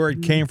don't know where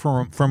it came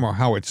from or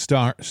how it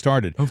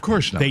started. Of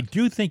course not. They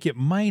do think it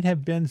might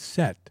have been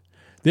set.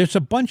 There's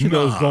a bunch of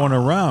those going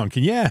around.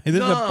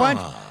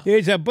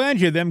 There's a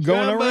bunch of them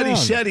going around. Somebody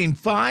setting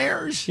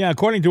fires? Yeah,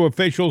 according to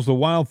officials, the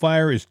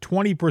wildfire is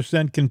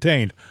 20%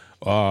 contained.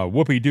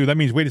 Whoopee-doo. That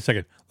means, wait a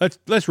second.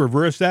 Let's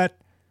reverse that.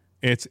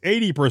 It's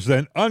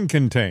 80%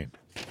 uncontained.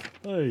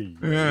 Hey.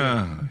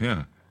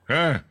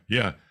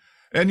 Yeah.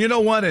 And you know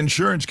what?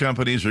 Insurance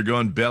companies are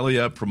going belly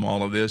up from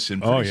all of this.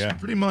 And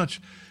pretty much.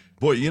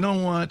 Boy, you know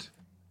what?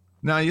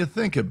 Now you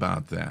think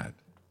about that.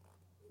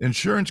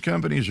 Insurance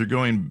companies are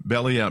going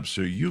belly up,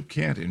 so you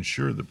can't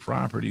insure the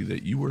property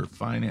that you were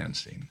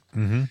financing.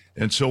 Mm-hmm.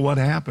 And so what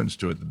happens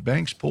to it? The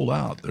banks pull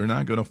out. They're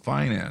not going to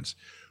finance.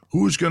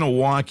 Who's going to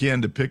walk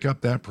in to pick up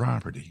that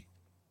property?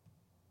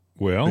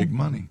 Well, big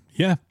money.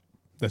 Yeah,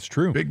 that's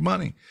true. Big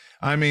money.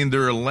 I mean,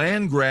 there are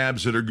land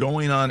grabs that are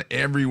going on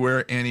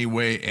everywhere,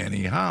 anyway,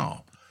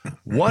 anyhow.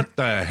 What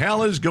the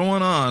hell is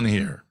going on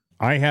here?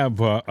 I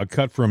have a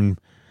cut from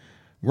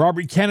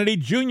Robert Kennedy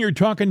Jr.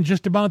 talking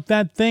just about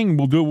that thing.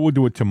 We'll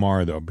do it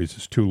tomorrow, though, because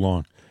it's too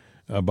long.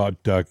 About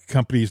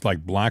companies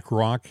like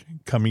BlackRock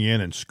coming in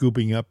and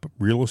scooping up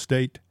real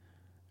estate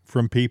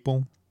from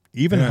people,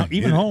 even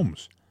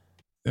homes.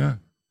 Yeah.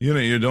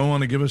 You don't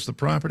want to give us the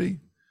property?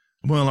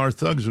 Well, our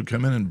thugs will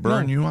come in and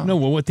burn you up. No,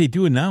 well, what they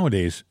do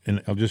nowadays,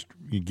 and I'll just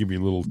give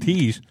you a little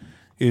tease,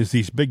 is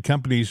these big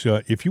companies,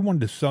 if you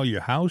wanted to sell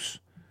your house,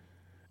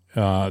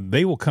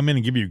 they will come in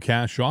and give you a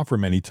cash offer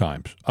many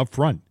times up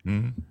front.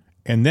 Mm-hmm.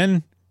 And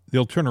then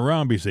they'll turn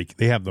around because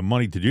they have the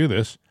money to do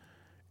this,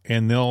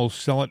 and they'll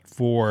sell it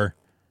for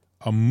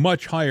a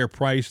much higher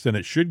price than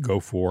it should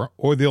go for,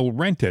 or they'll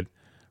rent it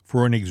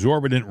for an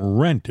exorbitant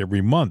rent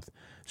every month.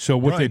 So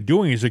what they're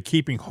doing is they're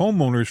keeping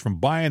homeowners from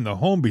buying the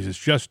home because it's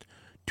just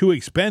too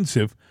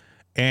expensive,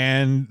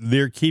 and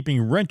they're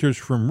keeping renters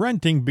from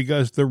renting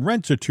because the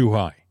rents are too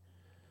high.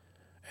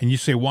 And you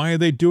say, why are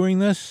they doing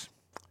this?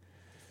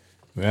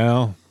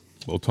 Well,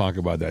 we'll talk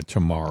about that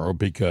tomorrow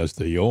because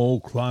the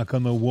old clock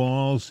on the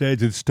wall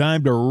says it's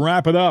time to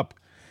wrap it up.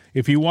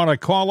 If you want to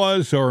call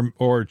us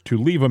or to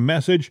leave a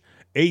message,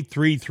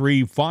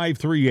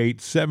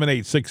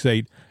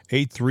 833-538-7868,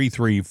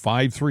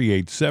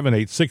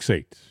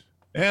 833-538-7868.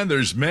 And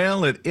there's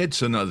mail at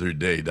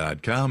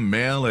itsanotherday.com,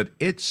 mail at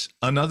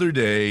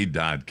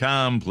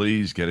itsanotherday.com.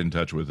 Please get in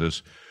touch with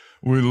us.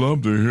 We'd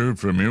love to hear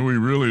from you. We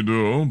really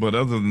do. But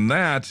other than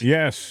that...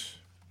 Yes.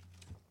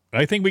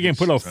 I think we can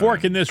put a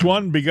fork in this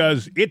one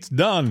because it's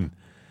done.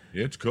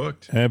 It's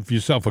cooked. Have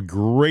yourself a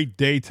great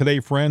day today,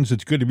 friends.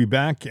 It's good to be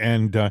back.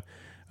 And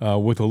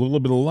with a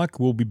little bit of luck,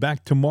 we'll be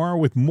back tomorrow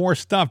with more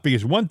stuff.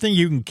 Because one thing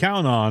you can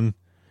count on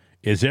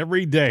is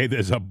every day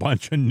there's a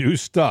bunch of new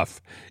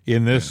stuff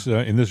in this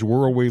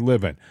world we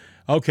live in.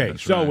 Okay,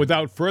 That's so right.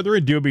 without further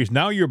ado, because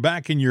now you're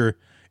back in your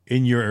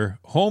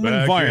home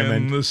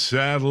environment. In the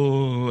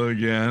saddle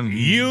again.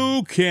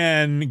 You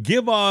can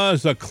give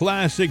us a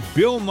classic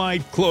Bill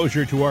Knight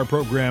closure to our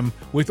program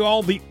with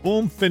all the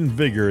oomph and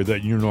vigor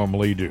that you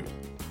normally do.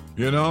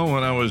 You know,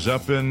 when I was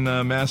up in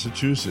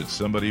Massachusetts,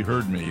 somebody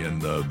heard me in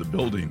the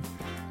building,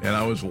 and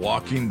I was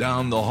walking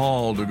down the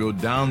hall to go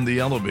down the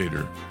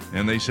elevator,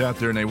 and they sat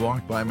there and they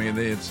walked by me, and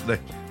they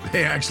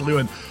actually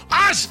went,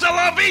 "Hasta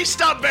la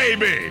vista,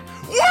 baby!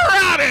 We're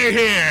out of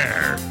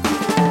here!"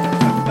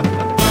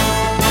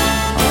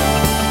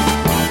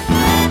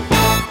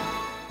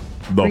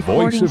 The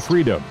Voice of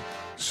Freedom,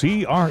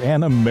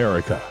 CRN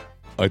America.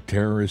 A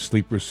terrorist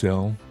sleeper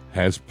cell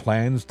has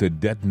plans to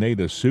detonate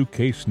a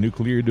suitcase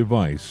nuclear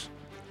device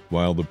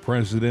while the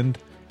president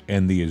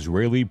and the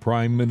Israeli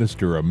prime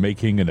minister are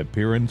making an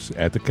appearance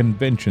at the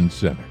convention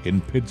center in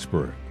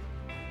Pittsburgh.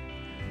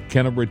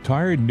 Can a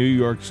retired New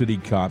York City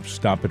cop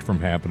stop it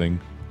from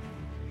happening?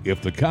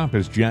 If the cop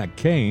is Jack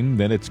Kane,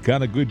 then it's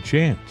got a good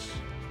chance.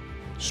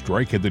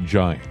 Strike at the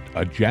Giant,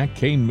 a Jack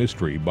Kane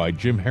mystery by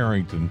Jim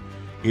Harrington,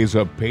 is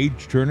a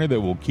page-turner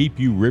that will keep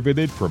you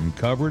riveted from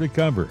cover to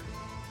cover.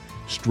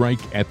 Strike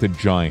at the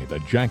Giant, a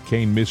Jack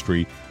Kane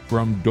mystery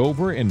from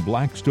Dover and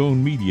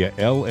Blackstone Media,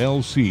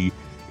 LLC,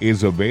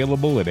 is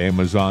available at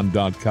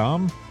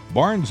Amazon.com,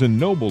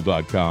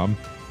 BarnesandNoble.com,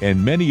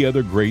 and many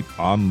other great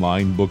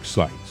online book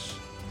sites.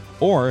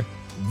 Or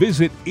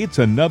visit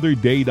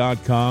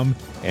itsanotherday.com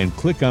and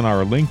click on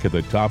our link at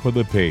the top of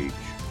the page.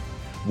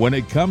 When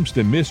it comes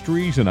to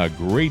mysteries and a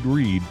great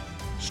read,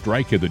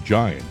 Strike at the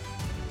Giant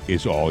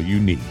is all you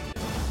need.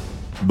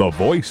 The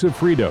Voice of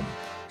Freedom,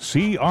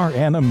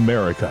 CRN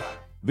America.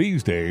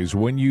 These days,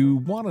 when you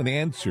want an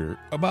answer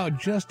about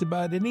just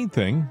about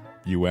anything,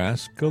 you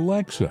ask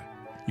Alexa.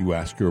 You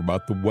ask her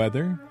about the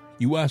weather.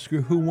 You ask her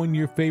who won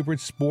your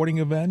favorite sporting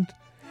event.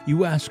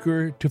 You ask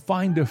her to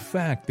find a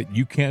fact that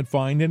you can't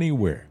find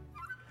anywhere.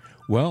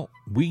 Well,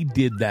 we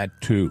did that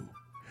too.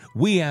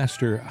 We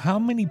asked her how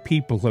many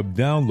people have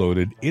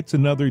downloaded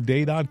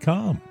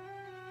itsanotherday.com.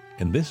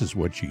 And this is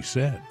what she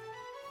said.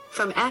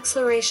 From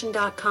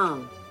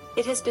acceleration.com,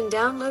 it has been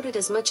downloaded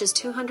as much as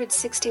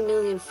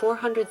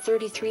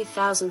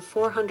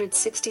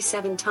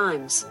 260,433,467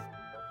 times.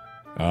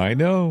 I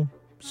know.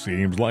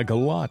 Seems like a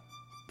lot.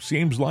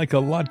 Seems like a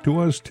lot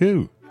to us,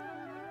 too.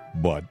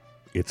 But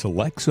it's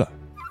Alexa.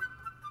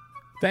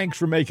 Thanks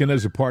for making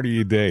us a part of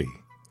your day.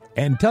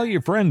 And tell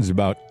your friends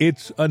about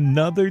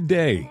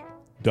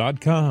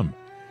itsanotherday.com.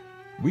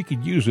 We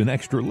could use an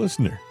extra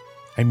listener.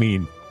 I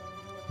mean,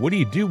 what do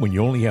you do when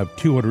you only have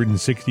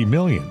 260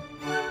 million?